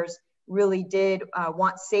consumers really did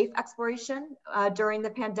want safe exploration during the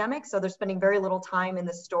pandemic. So they're spending very little time in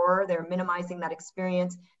the store. They're minimizing that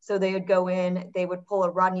experience. So they would go in, they would pull a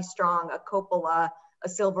Rodney Strong, a Coppola, a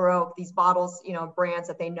Silver Oak, these bottles, brands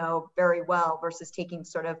that they know very well, versus taking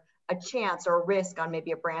sort of a chance or a risk on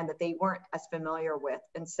maybe a brand that they weren't as familiar with.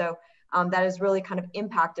 And so that has really kind of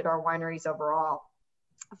impacted our wineries overall.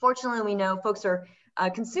 Fortunately, we know folks are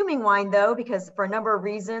consuming wine though, because for a number of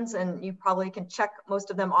reasons, and you probably can check most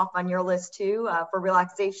of them off on your list too, for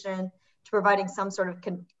relaxation, to providing some sort of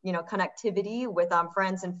connectivity with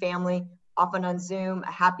friends and family, often on Zoom,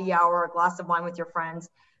 a happy hour, a glass of wine with your friends,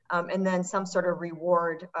 and then some sort of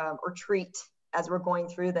reward or treat as we're going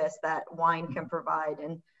through this that wine can provide.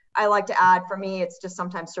 And I like to add, for me, it's just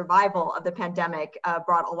sometimes survival of the pandemic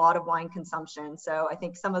brought a lot of wine consumption. So I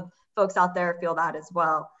think some of folks out there feel that as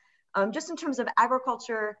well. Just in terms of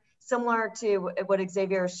agriculture, Similar to what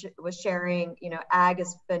Xavier was sharing, ag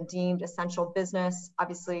has been deemed essential business.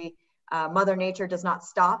 Obviously, Mother Nature does not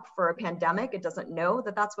stop for a pandemic. It doesn't know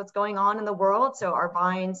that that's what's going on in the world. So our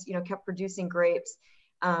vines, kept producing grapes,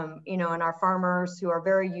 and our farmers who are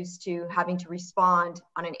very used to having to respond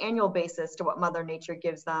on an annual basis to what Mother Nature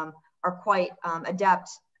gives them are quite adept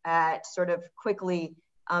at sort of quickly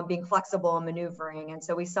being flexible and maneuvering. And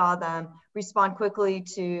so we saw them respond quickly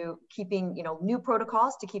to keeping, new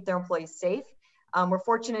protocols to keep their employees safe. We're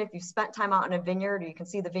fortunate if you've spent time out in a vineyard, you can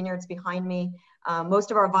see the vineyards behind me.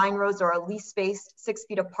 Most of our vine rows are at least spaced 6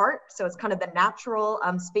 feet apart. So it's kind of the natural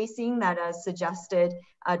spacing that is suggested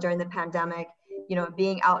during the pandemic,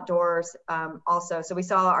 being outdoors also. So we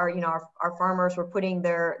saw our farmers were putting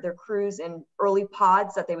their Kruse in early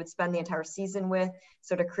pods that they would spend the entire season with,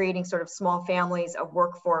 sort of creating sort of small families of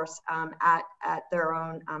workforce at their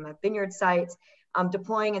own vineyard sites.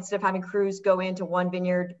 Deploying, instead of having crews go into one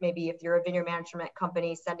vineyard, maybe if you're a vineyard management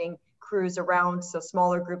company, sending crews around, so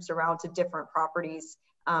smaller groups around to different properties.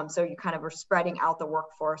 So you kind of are spreading out the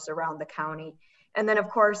workforce around the county. And then of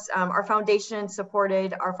course, our foundation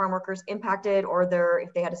supported our farm workers impacted, or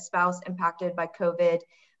if they had a spouse impacted by COVID,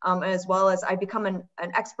 as well as I become an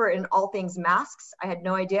expert in all things masks. I had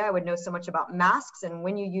no idea I would know so much about masks and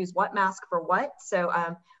when you use what mask for what. So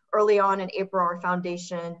early on in April, our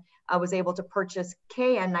foundation was able to purchase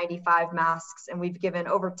KN95 masks, and we've given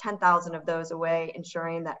over 10,000 of those away,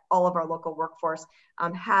 ensuring that all of our local workforce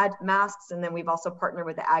had masks. And then we've also partnered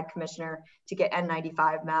with the Ag Commissioner to get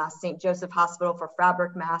N95 masks, St. Joseph Hospital for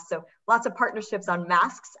fabric masks. So lots of partnerships on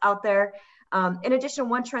masks out there. In addition,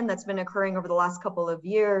 one trend that's been occurring over the last couple of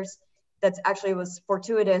years that's actually was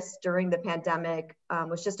fortuitous during the pandemic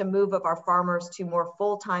was just a move of our farmers to more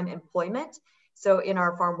full-time employment. So in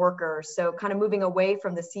our farm workers, so kind of moving away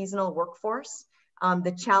from the seasonal workforce.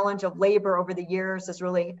 The challenge of labor over the years has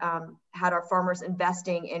really had our farmers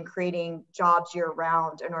investing in creating jobs year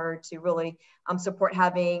round in order to really support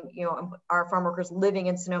having, our farm workers living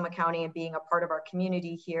in Sonoma County and being a part of our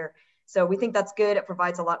community here. So we think that's good. It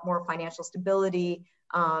provides a lot more financial stability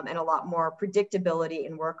and a lot more predictability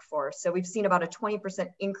in workforce. So we've seen about a 20%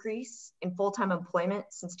 increase in full-time employment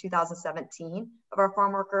since 2017 of our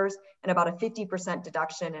farm workers, and about a 50%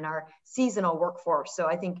 deduction in our seasonal workforce. So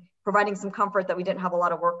I think providing some comfort that we didn't have a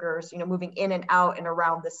lot of workers, moving in and out and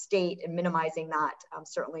around the state, and minimizing that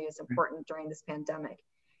certainly is important during this pandemic.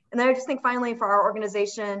 And then I just think finally for our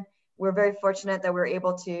organization, we're very fortunate that we're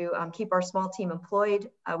able to keep our small team employed.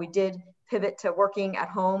 We did pivot to working at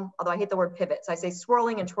home, although I hate the word pivot, so I say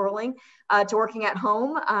swirling and twirling to working at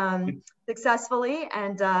home successfully,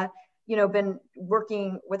 and been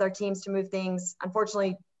working with our teams to move things,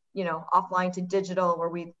 unfortunately, offline to digital, where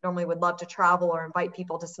we normally would love to travel or invite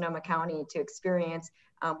people to Sonoma County to experience.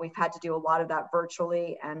 We've had to do a lot of that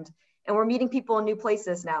virtually, and we're meeting people in new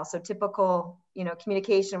places now. So typical,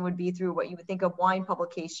 communication would be through what you would think of wine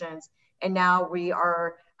publications. And now we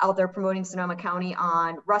are out there promoting Sonoma County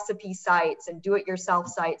on recipe sites and do-it-yourself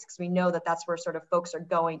sites, because we know that that's where sort of folks are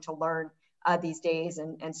going to learn these days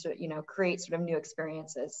and create sort of new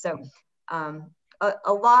experiences. So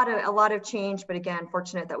a lot of change, but again,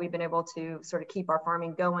 fortunate that we've been able to sort of keep our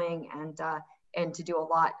farming going and to do a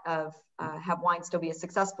lot of have wine still be a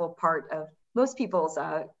successful part of most people's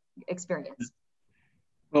experience.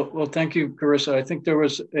 Well, thank you, Karissa. I think there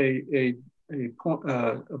was a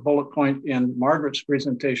bullet point in Margaret's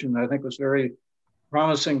presentation that I think was very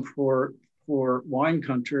promising for wine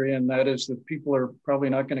country, and that is that people are probably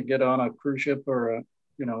not going to get on a cruise ship or a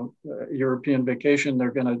European vacation.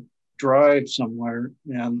 They're going to drive somewhere,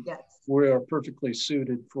 and yes, we are perfectly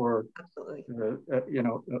suited for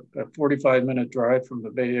a 45-minute drive from the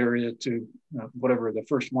Bay Area to whatever the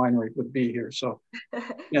first winery would be here. So,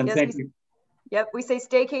 and yes, thank you. Yep, we say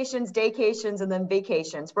staycations, daycations, and then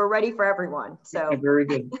vacations. We're ready for everyone. So yeah, very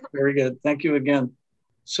good, very good. Thank you again.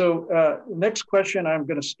 So next question, I'm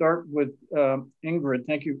going to start with Ingrid.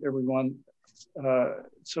 Thank you, everyone.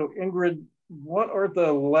 So Ingrid, what are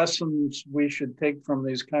the lessons we should take from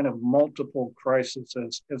these kind of multiple crises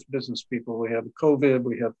as business people? We have COVID,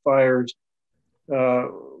 we have fires.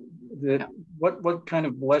 What kind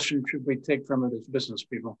of lesson should we take from it as business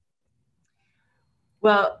people?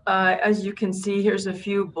 Well, as you can see, here's a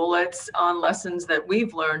few bullets on lessons that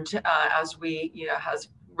we've learned as we, has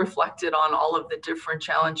reflected on all of the different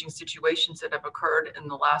challenging situations that have occurred in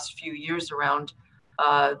the last few years around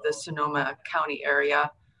the Sonoma County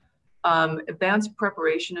area. Advanced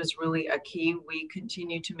preparation is really a key. We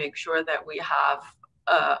continue to make sure that we have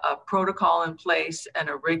a protocol in place and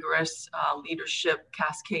a rigorous leadership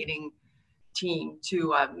cascading team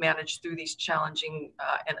to manage through these challenging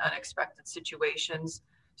and unexpected situations.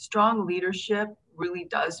 strong leadership really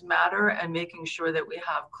does matter, and making sure that we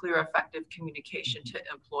have clear, effective communication to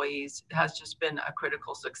employees has just been a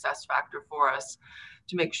critical success factor for us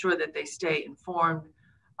to make sure that they stay informed,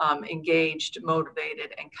 engaged,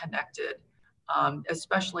 motivated, and connected.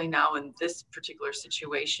 Especially now in this particular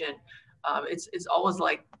situation, it's always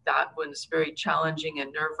like that when it's very challenging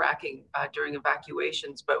and nerve-wracking during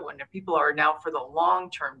evacuations, but when people are now for the long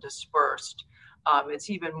term dispersed, it's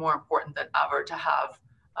even more important than ever to have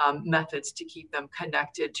methods to keep them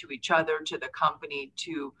connected to each other, to the company,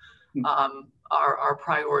 to our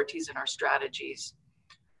priorities and our strategies.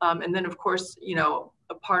 And then, of course, you know,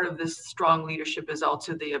 a part of this strong leadership is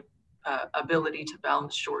also the ability to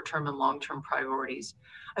balance short-term and long-term priorities.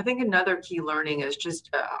 I think another key learning is just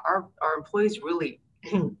our employees really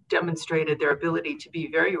demonstrated their ability to be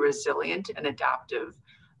very resilient and adaptive.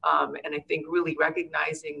 And I think really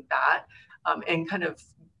recognizing that and kind of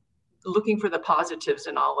looking for the positives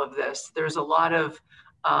in all of this. There's a lot of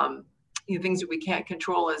things that we can't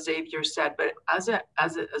control, as Xavier said, but as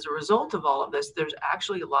a result of all of this, there's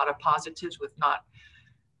actually a lot of positives with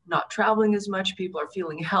not traveling as much. People are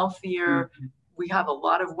feeling healthier. Mm-hmm. We have a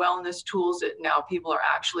lot of wellness tools that now people are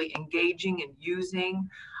actually engaging and using.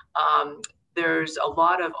 There's a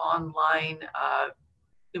lot of online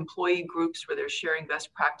employee groups where they're sharing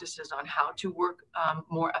best practices on how to work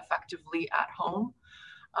more effectively at home.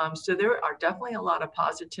 So there are definitely a lot of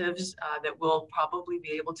positives that we'll probably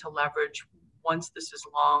be able to leverage once this is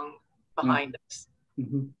long behind us.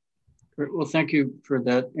 Mm-hmm. Great. Well, thank you for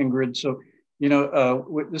that, Ingrid. So, you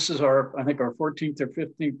know, this is I think our 14th or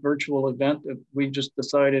 15th virtual event. We just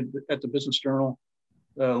decided at the Business Journal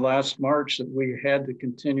last March that we had to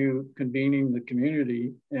continue convening the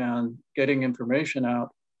community and getting information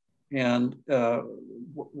out. And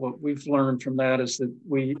what we've learned from that is that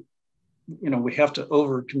we have to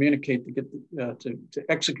over communicate to get to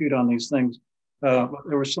execute on these things.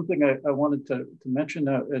 There was something I wanted to mention.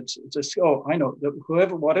 It's just, I know that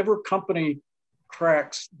whatever company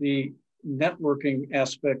cracks the networking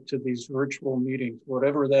aspect to these virtual meetings,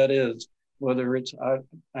 whatever that is, whether it's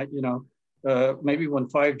maybe when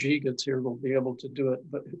 5G gets here, we'll be able to do it.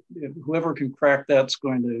 But whoever can crack that's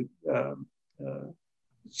going to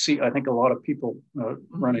see, I think, a lot of people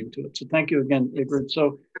running to it. So thank you again, Ingrid.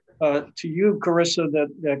 So to you, Karissa,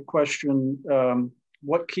 that question,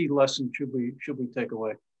 what key lesson should we take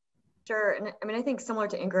away? Sure. And I mean, I think similar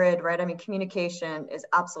to Ingrid, right? I mean, communication is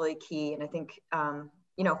absolutely key. And I think,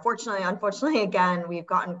 fortunately, unfortunately, again, we've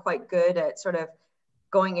gotten quite good at sort of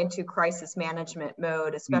going into crisis management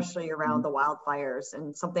mode, especially around the wildfires,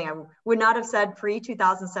 and something I would not have said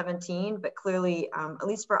pre-2017, but clearly, at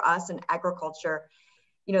least for us in agriculture,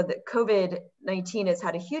 the COVID-19 has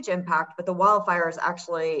had a huge impact, but the wildfires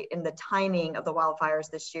actually, in the timing of the wildfires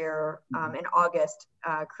this year in August,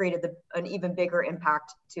 created an even bigger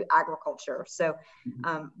impact to agriculture. So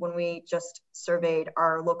when we just surveyed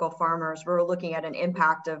our local farmers, we were looking at an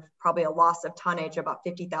impact of probably a loss of tonnage, about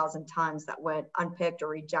 50,000 tons that went unpicked or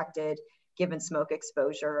rejected, given smoke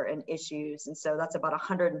exposure and issues. And so that's about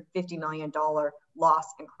 $150 million loss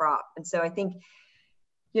in crop. And so I think,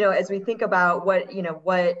 as we think about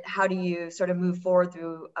how do you sort of move forward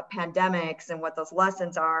through a pandemics and what those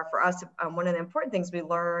lessons are for us, one of the important things we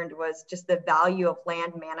learned was just the value of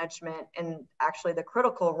land management and actually the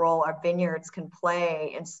critical role our vineyards can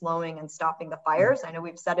play in slowing and stopping the fires. I know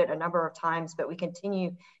we've said it a number of times, but we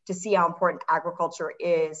continue to see how important agriculture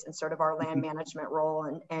is in sort of our land management role.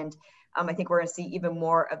 And I think we're going to see even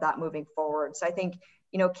more of that moving forward. So I think,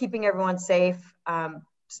 keeping everyone safe,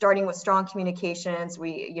 starting with strong communications,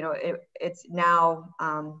 it's now,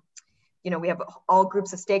 we have all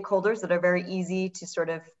groups of stakeholders that are very easy to sort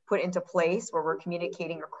of put into place, where we're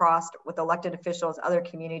communicating across with elected officials, other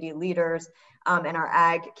community leaders, and our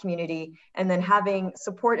ag community, and then having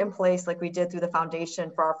support in place like we did through the foundation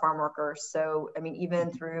for our farm workers. So, I mean,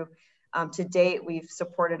 even through to date, we've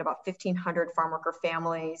supported about 1,500 farm worker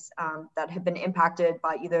families that have been impacted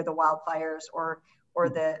by either the wildfires or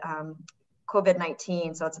the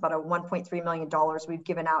COVID-19. So it's about a $1.3 million we've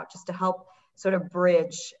given out just to help sort of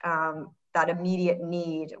bridge that immediate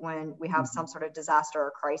need when we have some sort of disaster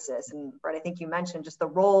or crisis. And Brett, I think you mentioned just the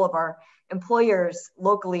role of our employers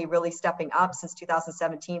locally really stepping up since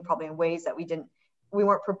 2017, probably in ways that we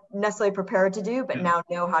weren't necessarily prepared to do, but now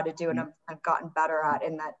know how to do and have gotten better at.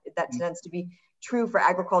 And that tends to be true for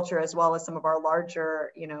agriculture as well as some of our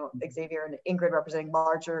larger, Xavier and Ingrid representing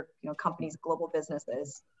larger, companies, global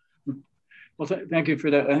businesses. Well, thank you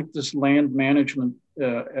for that. I think this land management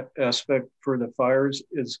aspect for the fires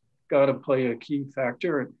is got to play a key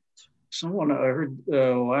factor. Someone I heard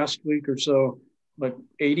last week or so but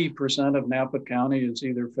 80% of Napa County is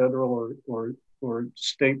either federal or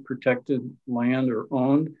state protected land or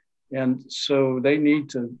owned. And so they need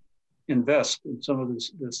to invest in some of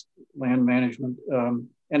this land management. And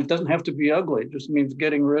it doesn't have to be ugly. It just means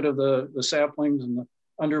getting rid of the saplings and the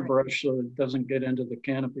underbrush so it doesn't get into the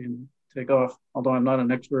canopy and take off. Although I'm not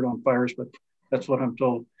an expert on fires, but that's what I'm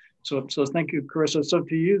told. So thank you, Karissa. So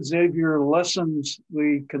to you, Xavier, lessons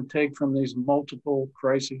we can take from these multiple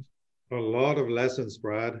crises. A lot of lessons,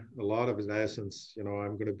 Brad, a lot of lessons. You know,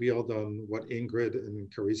 I'm going to build on what Ingrid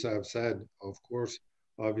and Karissa have said. Of course,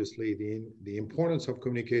 obviously, the importance of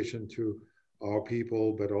communication to our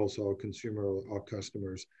people, but also our consumer, our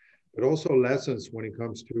customers, but also lessons when it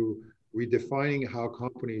comes to redefining how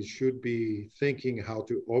companies should be thinking how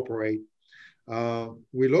to operate.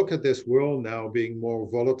 We look at this world now being more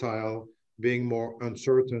volatile, being more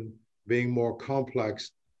uncertain, being more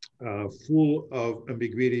complex, full of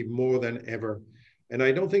ambiguity more than ever. And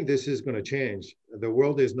I don't think this is going to change. The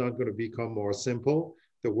world is not going to become more simple.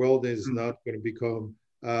 The world is not going to become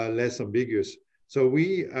less ambiguous. So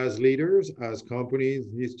we as leaders, as companies,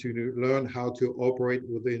 need to learn how to operate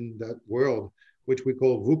within that world, which we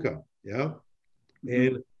call VUCA. Yeah.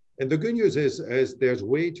 And the good news is there's a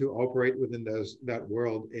way to operate within that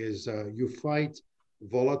world is you fight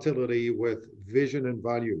volatility with vision and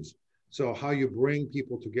values. So how you bring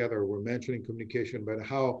people together, we're mentioning communication, but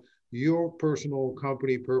how your personal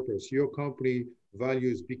company purpose, your company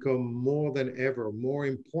values become more than ever, more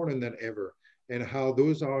important than ever, and how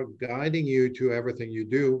those are guiding you to everything you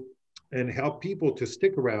do and help people to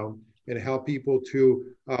stick around and help people to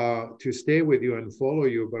stay with you and follow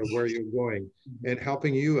you about where you're going, and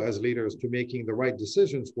helping you as leaders to making the right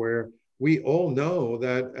decisions where we all know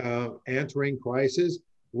that entering crisis,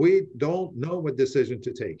 we don't know what decision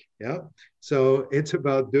to take. Yeah. So it's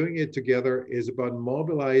about doing it together, is about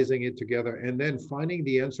mobilizing it together, and then finding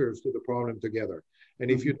the answers to the problem together. And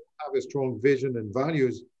if you don't have a strong vision and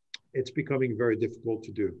values, it's becoming very difficult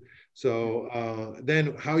to do. So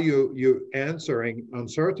then how you answering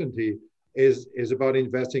uncertainty is about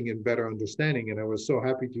investing in better understanding. And I was so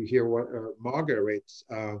happy to hear what Margaret Reid's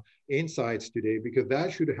insights today, because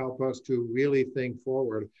that should help us to really think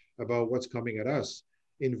forward about what's coming at us.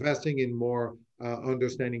 Investing in more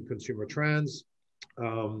understanding consumer trends,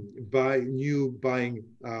 new buying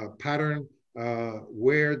pattern.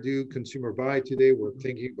 Where do consumer buy today? We're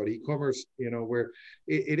thinking about e-commerce, you know, where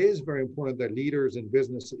it is very important that leaders in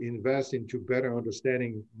business invest into better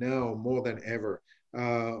understanding now more than ever.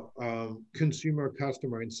 Consumer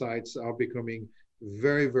customer insights are becoming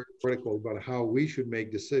very, very critical about how we should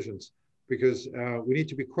make decisions, because we need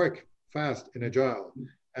to be quick, fast, and agile.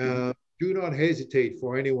 Do not hesitate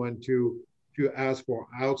for anyone to ask for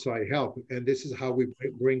outside help. And this is how we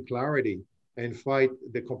bring clarity and fight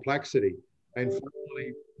the complexity. And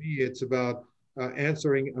finally, for me, it's about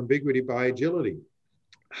answering ambiguity by agility.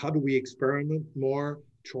 How do we experiment more,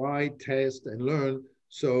 try, test, and learn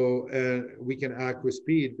so we can act with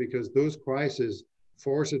speed, because those crises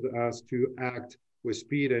forces us to act with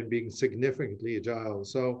speed and being significantly agile.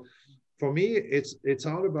 So for me, it's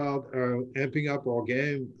all about amping up our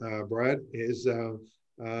game, Brad, is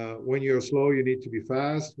when you're slow, you need to be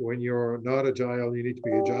fast. When you're not agile, you need to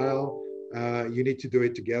be agile. You need to do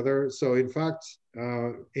it together. So in fact,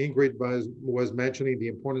 Ingrid was mentioning the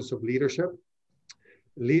importance of leadership.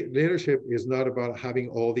 Leadership is not about having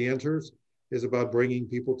all the answers. It's about bringing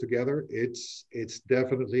people together. It's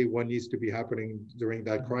definitely what needs to be happening during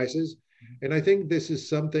that crisis. And I think this is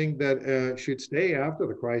something that should stay after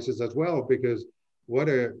the crisis as well, because what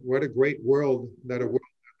a great world that a world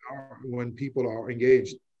when people are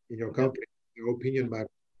engaged in your company, their opinion matters.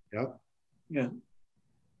 Yeah. Yeah.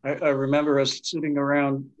 I remember us sitting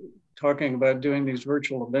around talking about doing these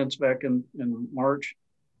virtual events back in March,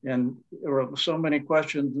 and there were so many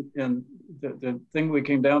questions. And the thing we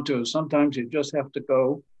came down to is sometimes you just have to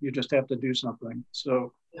go, you just have to do something.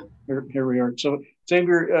 So here we are. So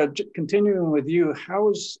Xavier, continuing with you,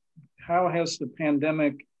 how has the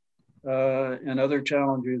pandemic and other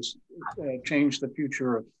challenges changed the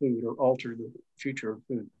future of food or altered the future of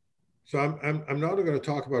food? So I'm not going to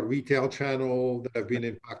talk about retail channel that have been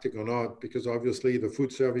impacted or not, because obviously the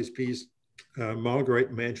food service piece,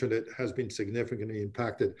 Margaret mentioned it, has been significantly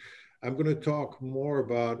impacted. I'm going to talk more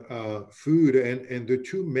about food and the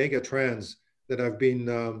two mega trends that have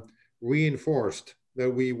been reinforced that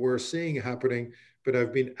we were seeing happening, but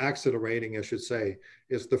have been accelerating, I should say.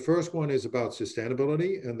 Is the first one is about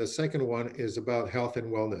sustainability, and the second one is about health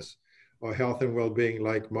and wellness, or health and well-being,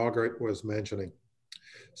 like Margaret was mentioning.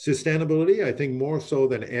 Sustainability, I think more so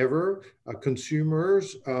than ever,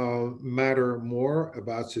 consumers matter more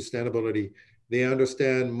about sustainability. They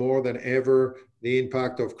understand more than ever the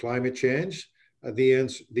impact of climate change. They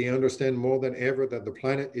understand more than ever that the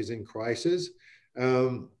planet is in crisis.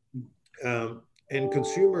 And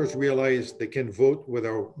consumers realize they can vote with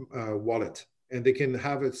our wallet, and they can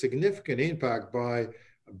have a significant impact by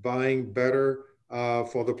buying better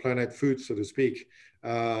for the planet food, so to speak.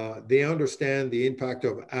 They understand the impact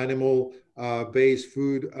of animal-based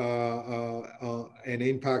food and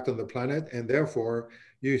impact on the planet, and therefore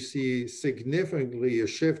you see significantly a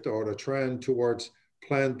shift or a trend towards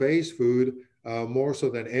plant-based food more so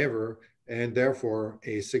than ever, and therefore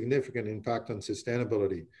a significant impact on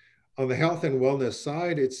sustainability. On the health and wellness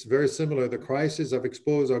side, it's very similar. The crisis have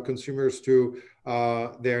exposed our consumers to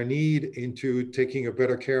their need into taking a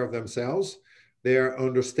better care of themselves. Their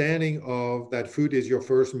understanding of that food is your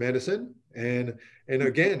first medicine. And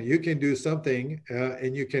again, you can do something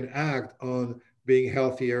and you can act on being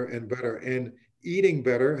healthier and better. And eating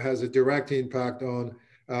better has a direct impact on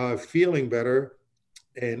feeling better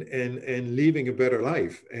and living a better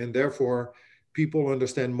life. And therefore, people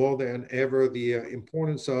understand more than ever the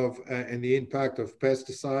importance of and the impact of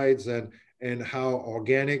pesticides and how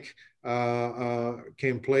organic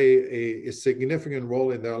can play a significant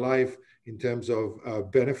role in their life in terms of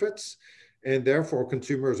benefits. And therefore,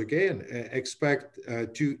 consumers, again, expect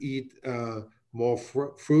to eat more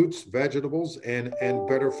fruits, vegetables, and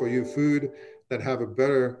better for you food that have a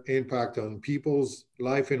better impact on people's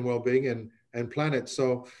life and well-being and planet.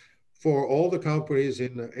 So for all the companies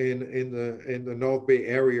in the North Bay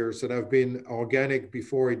areas that have been organic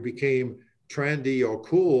before it became trendy or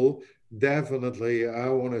cool, definitely I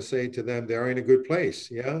want to say to them, they're in a good place.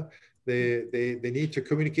 Yeah, they need to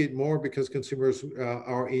communicate more because consumers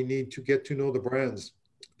are in need to get to know the brands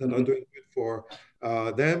that are doing good for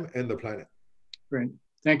them and the planet. Great.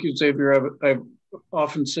 Thank you, Xavier. I've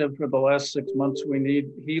often said for the last 6 months, we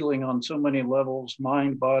need healing on so many levels,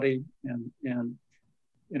 mind, body, and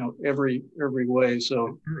you know, every way.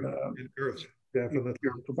 So Earth, definitely.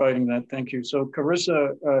 You're providing that. Thank you. So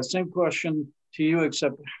Karissa, same question to you,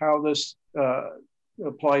 except how this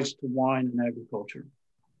applies to wine and agriculture.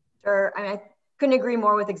 Sure. I couldn't agree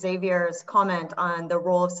more with Xavier's comment on the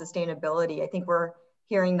role of sustainability. I think we're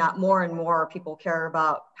hearing that more and more. People care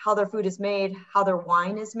about how their food is made, how their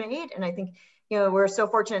wine is made. And I think, you know, we're so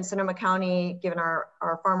fortunate in Sonoma County, given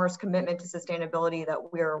our farmers' commitment to sustainability,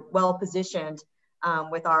 that we're well positioned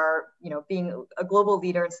with our, you know, being a global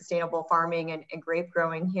leader in sustainable farming and grape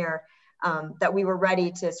growing here, that we were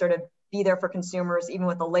ready to sort of be there for consumers, even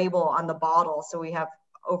with the label on the bottle. So we have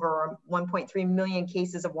over 1.3 million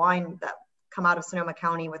cases of wine that come out of Sonoma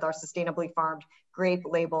County with our sustainably farmed grape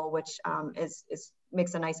label, which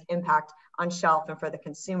makes a nice impact on shelf and for the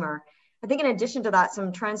consumer. I think in addition to that,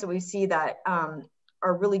 some trends that we see that are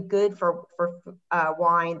really good for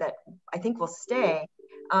wine that I think will stay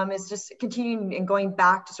is just continuing and going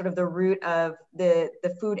back to sort of the root of the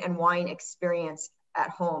food and wine experience at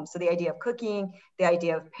home. So the idea of cooking, the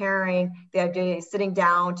idea of pairing, the idea of sitting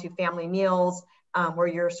down to family meals where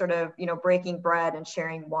you're sort of, you know, breaking bread and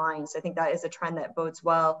sharing wine. So I think that is a trend that bodes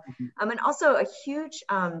well. And also a huge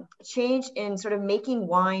change in sort of making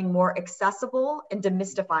wine more accessible and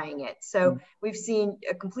demystifying it. So we've seen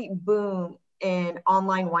a complete boom in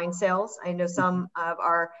online wine sales. I know some of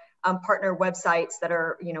our partner websites that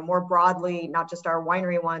are, you know, more broadly, not just our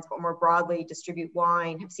winery ones, but more broadly distribute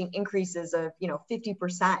wine, have seen increases of, you know,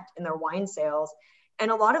 50% in their wine sales. And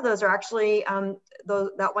a lot of those are actually,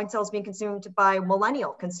 that wine sales being consumed by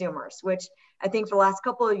millennial consumers, which I think for the last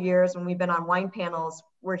couple of years when we've been on wine panels,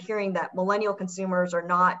 we're hearing that millennial consumers are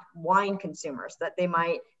not wine consumers, that they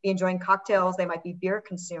might be enjoying cocktails, they might be beer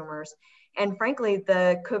consumers. And frankly,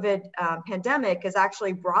 the COVID pandemic has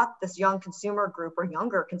actually brought this young consumer group or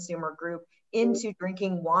younger consumer group into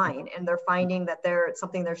drinking wine. And they're finding that it's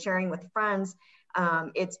something they're sharing with friends.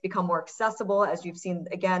 It's become more accessible, as you've seen,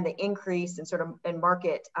 again, the increase in sort of in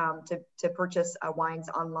market to purchase wines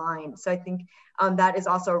online. So I think that is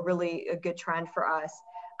also really a good trend for us.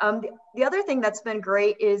 The other thing that's been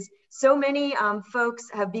great is so many folks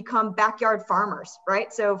have become backyard farmers,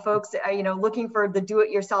 right? So folks, you know, looking for the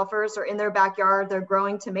do-it-yourselfers or in their backyard, they're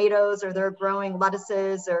growing tomatoes or they're growing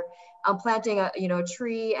lettuces or planting a, you know,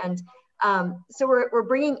 tree. And so we're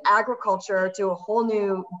bringing agriculture to a whole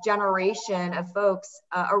new generation of folks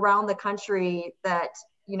around the country that,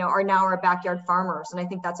 you know, are now our backyard farmers. And I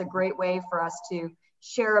think that's a great way for us to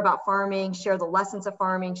share about farming, share the lessons of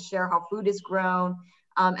farming, share how food is grown,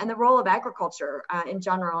 and the role of agriculture in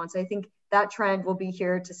general. And so I think that trend will be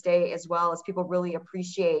here to stay as well, as people really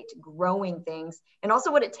appreciate growing things and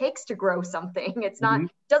also what it takes to grow something. It's not, it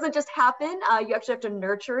doesn't just happen. You actually have to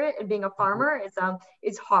nurture it, and being a farmer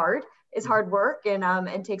is hard. is hard work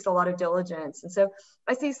and takes a lot of diligence. And so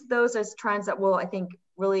I see those as trends that will, I think,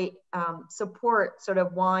 really support sort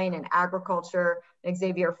of wine and agriculture and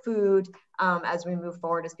Xavier food as we move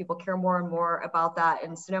forward, as people care more and more about that.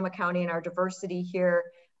 In Sonoma County and our diversity here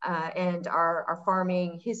and our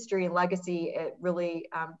farming history and legacy, it really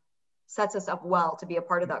sets us up well to be a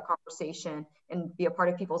part of that conversation and be a part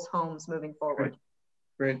of people's homes moving forward.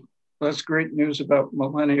 Great. Well, that's great news about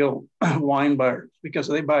millennial wine buyers, because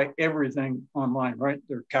they buy everything online, right?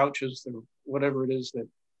 Their couches, their whatever it is that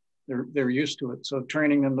they're used to it. So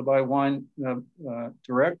training them to buy wine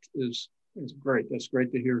direct is great. That's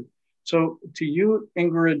great to hear. So to you,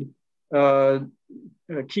 Ingrid,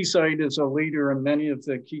 Keysight is a leader in many of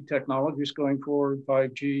the key technologies going forward: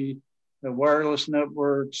 5G, wireless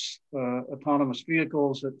networks, autonomous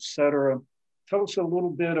vehicles, et cetera. Tell us a little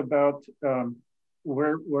bit about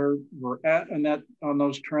where we're at on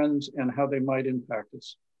those trends and how they might impact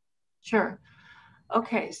us. Sure.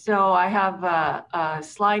 Okay, so I have a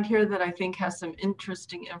slide here that I think has some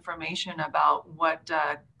interesting information about what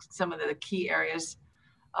some of the key areas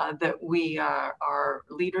that we are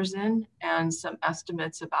leaders in, and some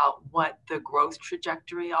estimates about what the growth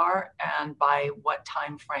trajectory are and by what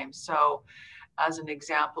time frame. So as an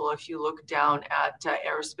example, if you look down at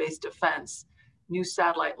aerospace defense, new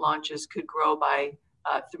satellite launches could grow by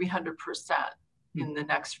 300% in the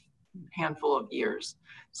next handful of years.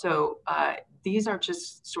 So these are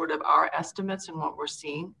just sort of our estimates and what we're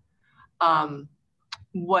seeing.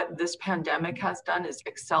 What this pandemic has done is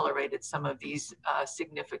accelerated some of these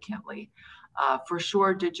significantly. For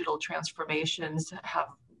sure, digital transformations have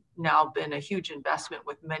now been a huge investment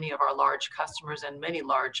with many of our large customers, and many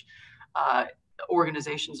large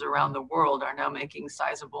organizations around the world are now making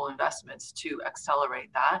sizable investments to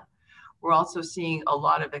accelerate that. We're also seeing a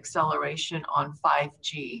lot of acceleration on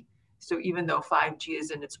 5G. So even though 5G is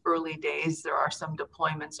in its early days, there are some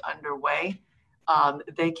deployments underway.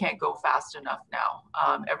 They can't go fast enough now.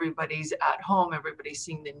 Everybody's at home, everybody's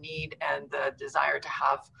seeing the need and the desire to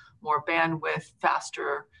have more bandwidth,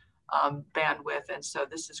 faster bandwidth. And so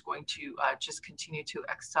this is going to just continue to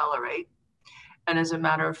accelerate. And as a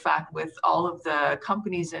matter of fact, with all of the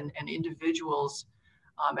companies and individuals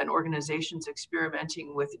and organizations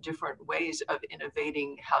experimenting with different ways of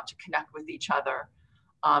innovating how to connect with each other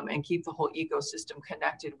and keep the whole ecosystem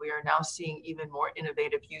connected, we are now seeing even more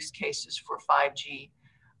innovative use cases for 5G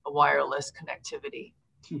wireless connectivity.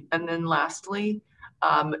 And then lastly,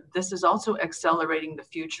 this is also accelerating the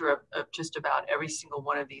future of just about every single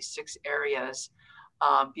one of these 6 areas,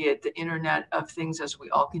 be it the Internet of Things as we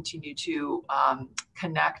all continue to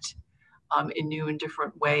connect in new and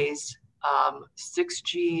different ways.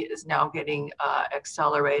 6G is now getting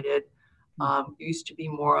accelerated. Used to be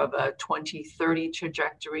more of a 2030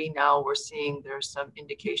 trajectory. Now we're seeing there's some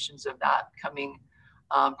indications of that coming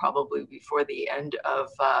probably before the end of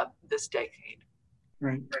this decade.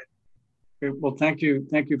 Right. Okay. Well, thank you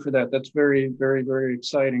for that. That's very, very, very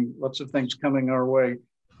exciting. Lots of things coming our way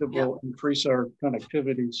that will increase our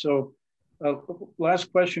connectivity. So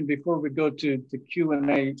last question before we go to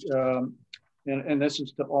Q&A, and this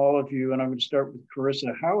is to all of you, and I'm going to start with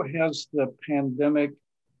Karissa. How has the pandemic,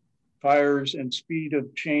 fires, and speed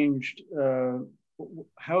have changed?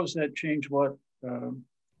 How has that changed what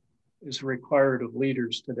is required of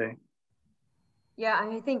leaders today? Yeah,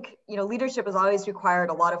 I think, leadership has always required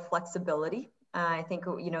a lot of flexibility. I think,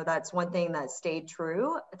 that's one thing that stayed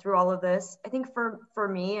true through all of this. I think for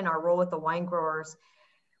me and our role with the wine growers,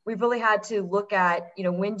 we've really had to look at,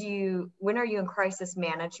 when are you in crisis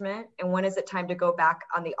management, and when is it time to go back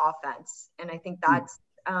on the offense? And I think that's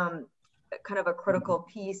kind of a critical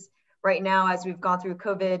piece right now as we've gone through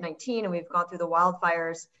COVID-19 and we've gone through the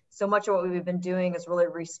wildfires. So much of what we've been doing is really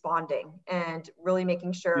responding and really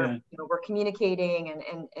making sure we're communicating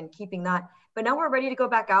and keeping that. But now we're ready to go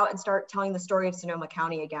back out and start telling the story of Sonoma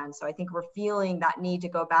County again. So I think we're feeling that need to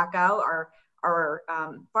go back out. Our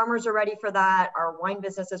farmers are ready for that. Our wine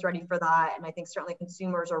business is ready for that. And I think certainly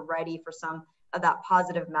consumers are ready for some of that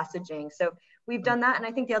positive messaging. So we've done that. And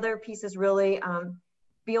I think the other piece is really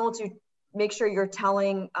be able to make sure you're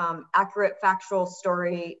telling accurate, factual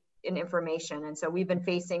story and information. And so we've been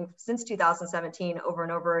facing since 2017 over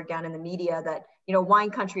and over again in the media that,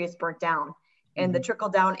 wine country is burnt down. And the trickle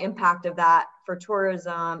down impact of that for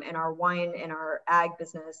tourism and our wine and our ag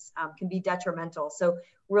business can be detrimental. So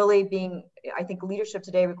really I think leadership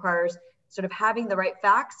today requires sort of having the right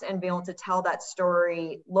facts and being able to tell that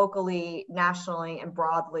story locally, nationally, and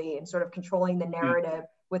broadly, and sort of controlling the narrative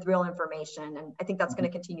with real information. And I think that's going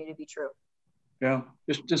to continue to be true. Yeah,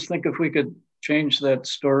 just think if we could change that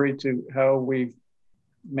story to how we've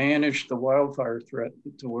managed the wildfire threat,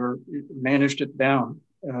 to where it managed it down.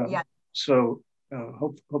 Yeah. So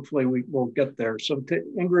hopefully we will get there. So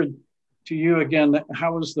Ingrid, to you again,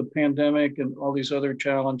 how has the pandemic and all these other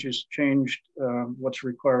challenges changed what's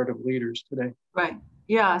required of leaders today? Right.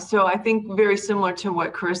 Yeah. So I think very similar to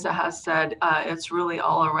what Karissa has said, it's really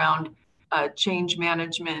all around change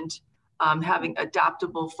management, having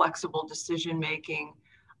adaptable, flexible decision making,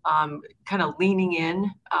 kind of leaning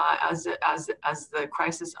in as the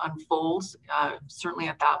crisis unfolds. Certainly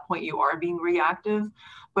at that point you are being reactive,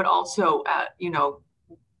 but also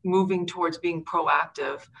moving towards being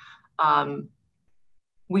proactive.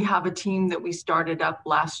 We have a team that we started up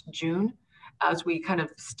last June as we kind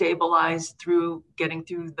of stabilized through getting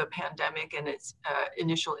through the pandemic and its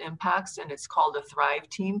initial impacts, and it's called a Thrive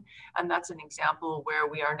team. And that's an example where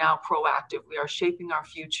we are now proactive. We are shaping our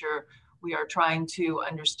future. We are trying to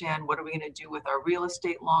understand what are we going to do with our real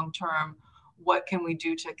estate long-term? What can we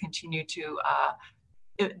do to continue to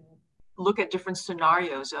look at different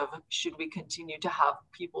scenarios of should we continue to have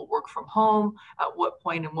people work from home, at what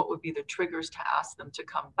point, and what would be the triggers to ask them to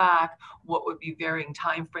come back, what would be varying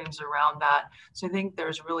timeframes around that. So I think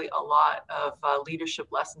there's really a lot of leadership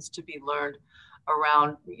lessons to be learned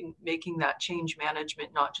around making that change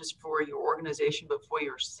management, not just for your organization, but for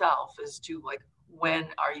yourself, as to like, when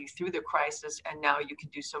are you through the crisis and now you can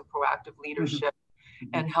do some proactive leadership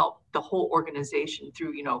and help the whole organization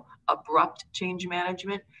through, abrupt change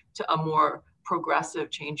management to a more progressive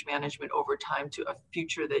change management over time to a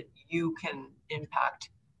future that you can impact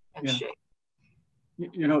and shape.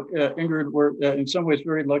 Ingrid, we're in some ways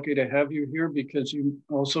very lucky to have you here because you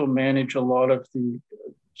also manage a lot of the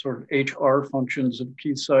sort of HR functions of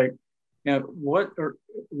Keysight. And what are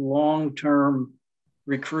long-term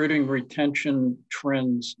recruiting retention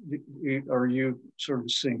trends are you sort of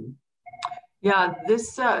seeing? Yeah,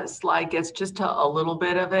 this slide gets just a little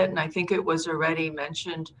bit of it, and I think it was already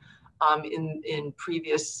mentioned in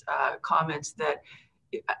previous comments that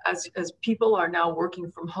as people are now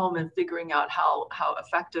working from home and figuring out how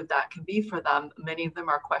effective that can be for them, many of them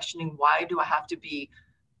are questioning, why do I have to be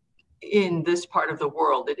in this part of the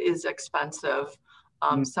world? It is expensive.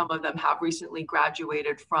 Some of them have recently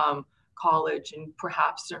graduated from college and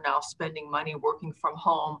perhaps are now spending money working from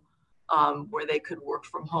home, where they could work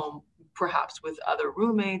from home perhaps with other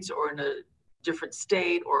roommates or in a different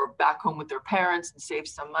state or back home with their parents and save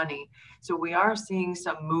some money. So we are seeing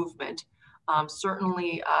some movement,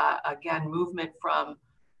 certainly again, movement from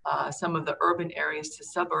some of the urban areas to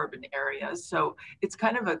suburban areas. So it's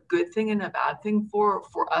kind of a good thing and a bad thing for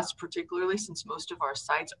us, particularly since most of our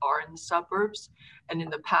sites are in the suburbs. And in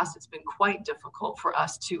the past, it's been quite difficult for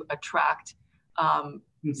us to attract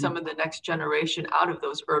some of the next generation out of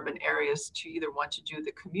those urban areas to either want to do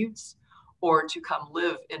the commutes or to come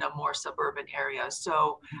live in a more suburban area.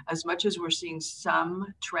 So as much as we're seeing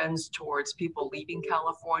some trends towards people leaving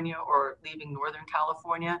California or leaving Northern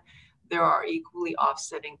California, there are equally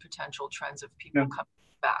offsetting potential trends of people coming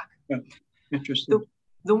back. Yeah. Interesting.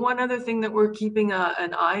 The one other thing that we're keeping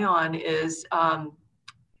an eye on is,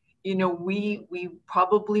 we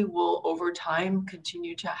probably will over time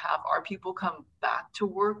continue to have our people come back to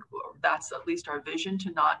work. That's at least our vision,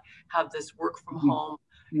 to not have this work from home.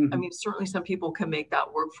 I mean, certainly some people can make that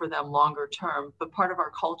work for them longer term, but part of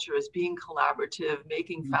our culture is being collaborative,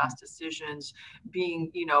 making fast decisions, being,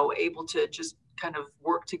 able to just kind of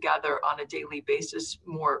work together on a daily basis,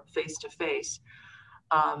 more face to face.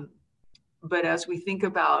 But as we think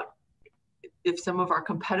about if some of our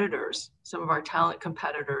competitors, some of our talent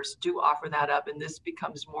competitors do offer that up and this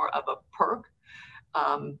becomes more of a perk,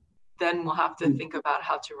 then we'll have to think about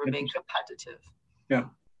how to remain competitive. Yeah,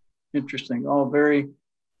 interesting. All very,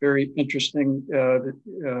 very interesting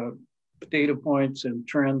data points and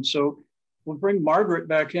trends. So we'll bring Margaret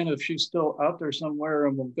back in if she's still out there somewhere,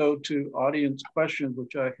 and we'll go to audience questions,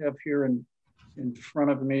 which I have here in front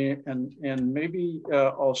of me. And maybe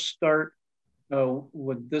I'll start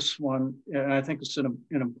with this one. And I think it's an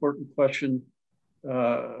important question.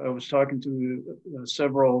 I was talking to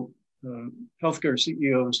several healthcare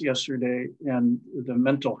CEOs yesterday, and the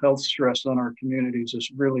mental health stress on our communities is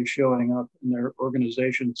really showing up in their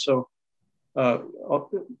organization. So I'll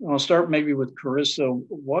start maybe with Karissa.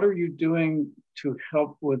 What are you doing to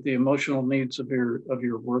help with the emotional needs of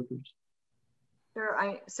your workers?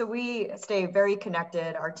 Sure. So we stay very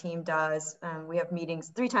connected. Our team does. We have meetings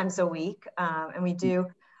 3 times a week, and we do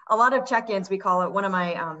a lot of check-ins. We call it, one of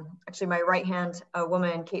my, actually my right-hand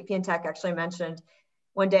woman, Kate Piantek, actually mentioned,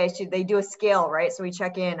 one day they do a scale, right? So we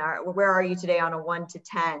check in, where are you today on a 1 to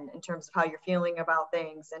 10 in terms of how you're feeling about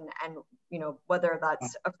things, and you know, whether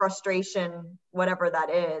that's a frustration, whatever that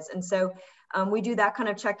is. And so we do that kind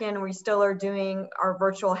of check-in. We still are doing our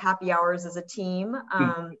virtual happy hours as a team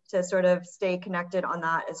to sort of stay connected on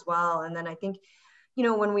that as well. And then I think, you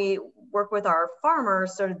know, when we work with our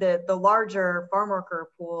farmers, sort of the larger farm worker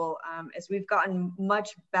pool, as we've gotten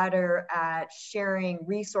much better at sharing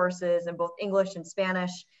resources in both English and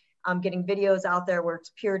Spanish, getting videos out there where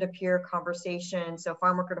it's peer-to-peer conversation. So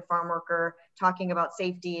farm worker to farm worker, talking about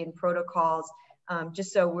safety and protocols,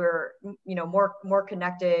 just so we're, you know, more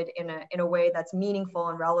connected in a way that's meaningful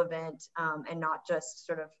and relevant, and not just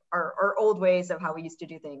sort of our old ways of how we used to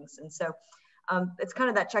do things. And so it's kind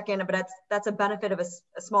of that check-in, but that's a benefit of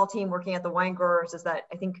a small team working at the Winegrowers, is that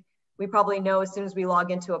I think we probably know as soon as we log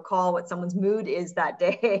into a call what someone's mood is that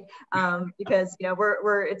day, because, you know,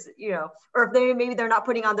 it's, you know, or if maybe they're not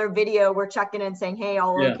putting on their video, we're checking in saying, hey,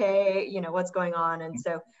 all okay, you know, what's going on. And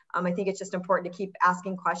so I think it's just important to keep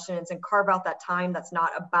asking questions and carve out that time that's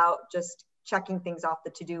not about just checking things off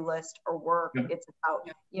the to-do list or work. It's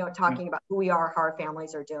about, you know, talking about who we are, how our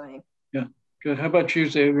families are doing. Yeah, good. How about you,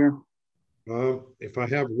 Xavier? If I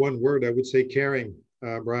have one word, I would say caring,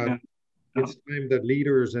 Brad. It's time that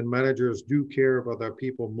leaders and managers do care about their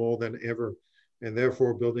people more than ever. And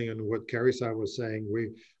therefore, building on what Karissa was saying, we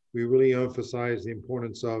really emphasize the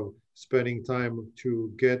importance of spending time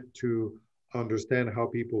to get to understand how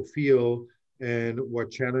people feel and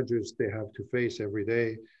what challenges they have to face every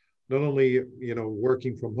day. Not only, you know,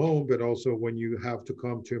 working from home, but also when you have to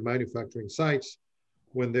come to manufacturing sites,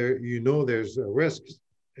 when there's risks,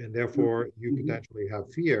 and therefore you potentially have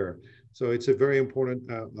fear. So it's a very important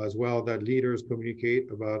as well that leaders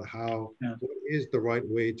communicate about what is the right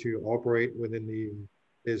way to operate within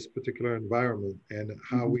this particular environment, and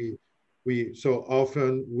how we so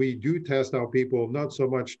often we do test our people, not so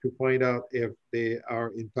much to find out if they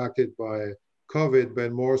are impacted by COVID,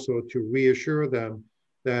 but more so to reassure them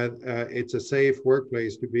that it's a safe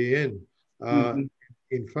workplace to be in.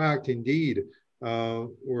 In fact, indeed,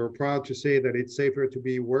 we're proud to say that it's safer to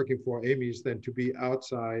be working for Amy's than to be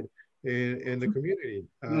outside in the community.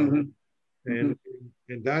 And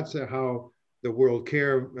that's how the world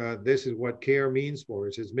care, this is what care means for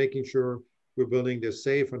us, is making sure we're building this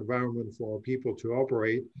safe environment for people to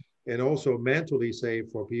operate, and also mentally safe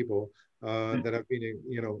for people that have been,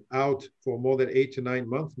 you know, out for more than 8 to 9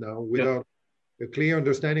 months now without a clear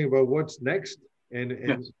understanding about what's next. And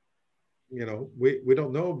you know, we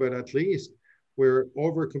don't know, but at least we're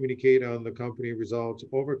over-communicate on the company results,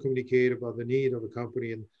 over-communicate about the need of the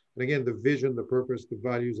company. And again, the vision, the purpose, the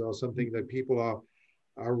values are something that people are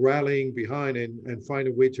rallying behind and find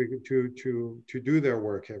a way to do their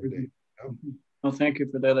work every day. Well, thank you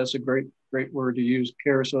for that. That's a great word to use,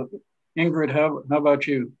 Karissa. Ingrid, how about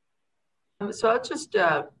you? So I'll just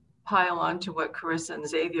pile on to what Karissa and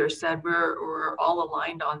Xavier said. We're all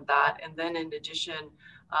aligned on that. And then in addition,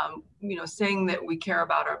 you know, saying that we care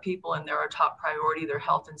about our people and they're our top priority, their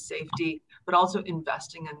health and safety, but also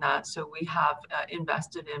investing in that. So we have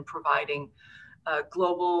invested in providing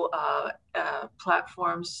global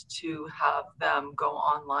platforms to have them go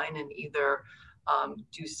online and either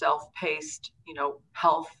do self-paced, you know,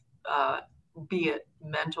 health, be it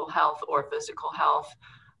mental health or physical health,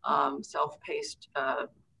 self-paced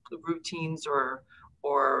routines or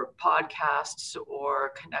podcasts or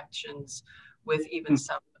connections with even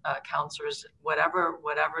some counselors, whatever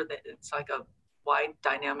that, it's like a wide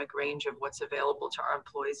dynamic range of what's available to our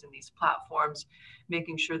employees in these platforms,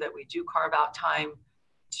 making sure that we do carve out time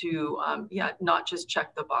to not just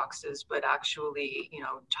check the boxes, but actually, you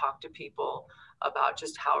know, talk to people about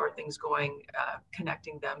just how are things going,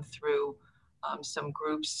 connecting them through some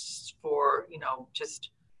groups for, you know, just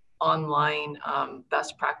online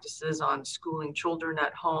best practices on schooling children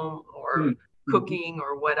at home or cooking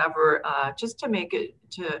or whatever, just to make it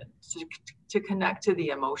to connect to the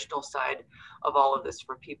emotional side of all of this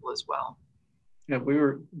for people as well. Yeah, we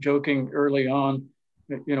were joking early on,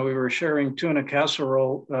 you know, we were sharing tuna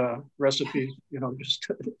casserole recipes, you know, just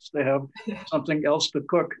to have something else to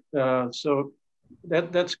cook. So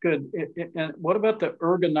that's good. And what about the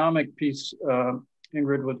ergonomic piece,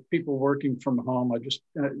 Ingrid, with people working from home? I just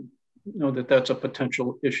know that that's a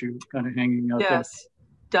potential issue kind of hanging out there. Yes,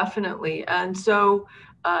 definitely. And so,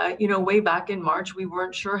 you know, way back in March, we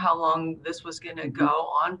weren't sure how long this was going to go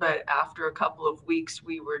on, but after a couple of weeks,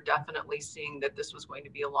 we were definitely seeing that this was going to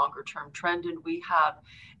be a longer term trend. And we have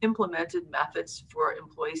implemented methods for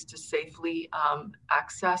employees to safely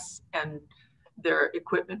access and their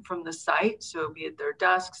equipment from the site. So be it their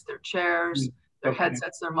desks, their chairs, their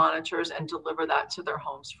headsets, their monitors, and deliver that to their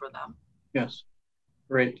homes for them. Yes,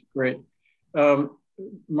 great, great.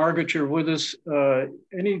 Margaret, you're with us.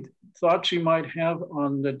 Any thoughts you might have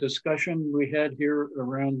on the discussion we had here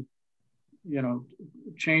around, you know,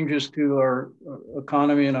 changes to our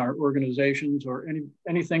economy and our organizations, or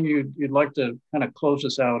anything you'd like to kind of close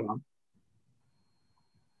us out on?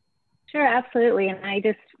 Sure, absolutely. And I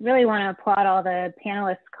just really want to applaud all the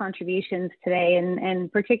panelists' contributions today,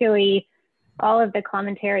 and particularly all of the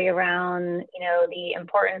commentary around, you know, the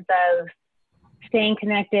importance of staying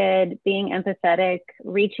connected, being empathetic,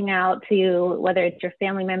 reaching out to whether it's your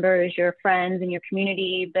family members, your friends in your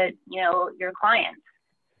community, but, you know, your clients,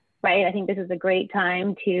 right? I think this is a great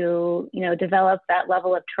time to, you know, develop that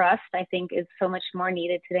level of trust. I think is so much more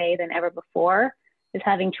needed today than ever before, is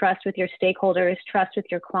having trust with your stakeholders, trust with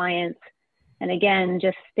your clients. And again,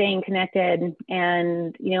 just staying connected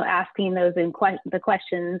and, you know, asking those the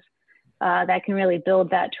questions that can really build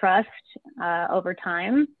that trust over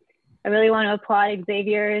time. I really want to applaud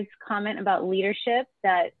Xavier's comment about leadership,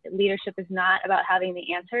 that leadership is not about having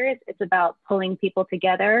the answers, it's about pulling people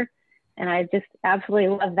together. And I just absolutely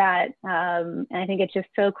love that. And I think it's just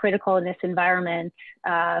so critical in this environment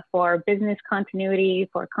for business continuity,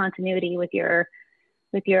 for continuity with your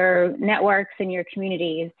networks and your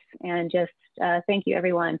communities. And just thank you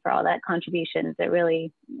everyone for all that contributions. I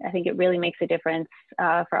think it really makes a difference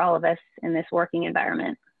for all of us in this working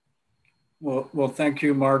environment. Well, thank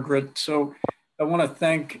you, Margaret. So I want to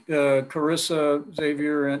thank Karissa,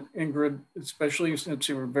 Xavier, and Ingrid, especially since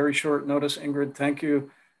you were very short notice. Ingrid, thank you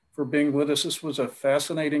for being with us. This was a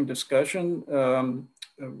fascinating discussion.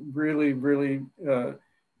 Really, really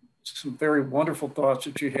some very wonderful thoughts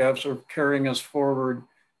that you have sort of carrying us forward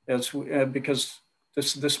because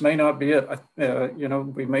this may not be it. You know,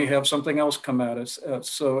 we may have something else come at us.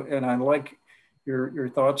 And I like your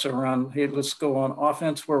thoughts around, hey, let's go on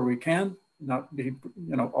offense where we can, not be,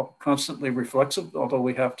 you know, constantly reflexive, although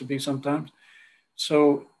we have to be sometimes.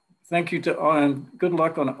 So thank you to all, and good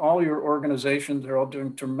luck on all your organizations. They're all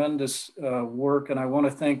doing tremendous work. And I want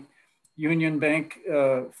to thank Union Bank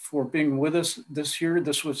for being with us this year.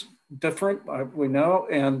 This was different, we know,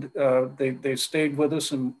 and they stayed with us,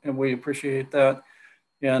 and we appreciate that.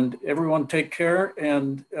 And everyone take care,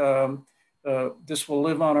 and this will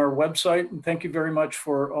live on our website. And thank you very much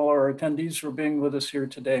for all our attendees for being with us here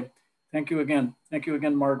today. Thank you again. Thank you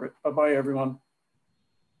again, Margaret. Bye-bye, everyone.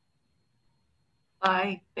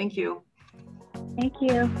 Bye. Thank you. Thank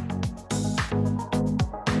you.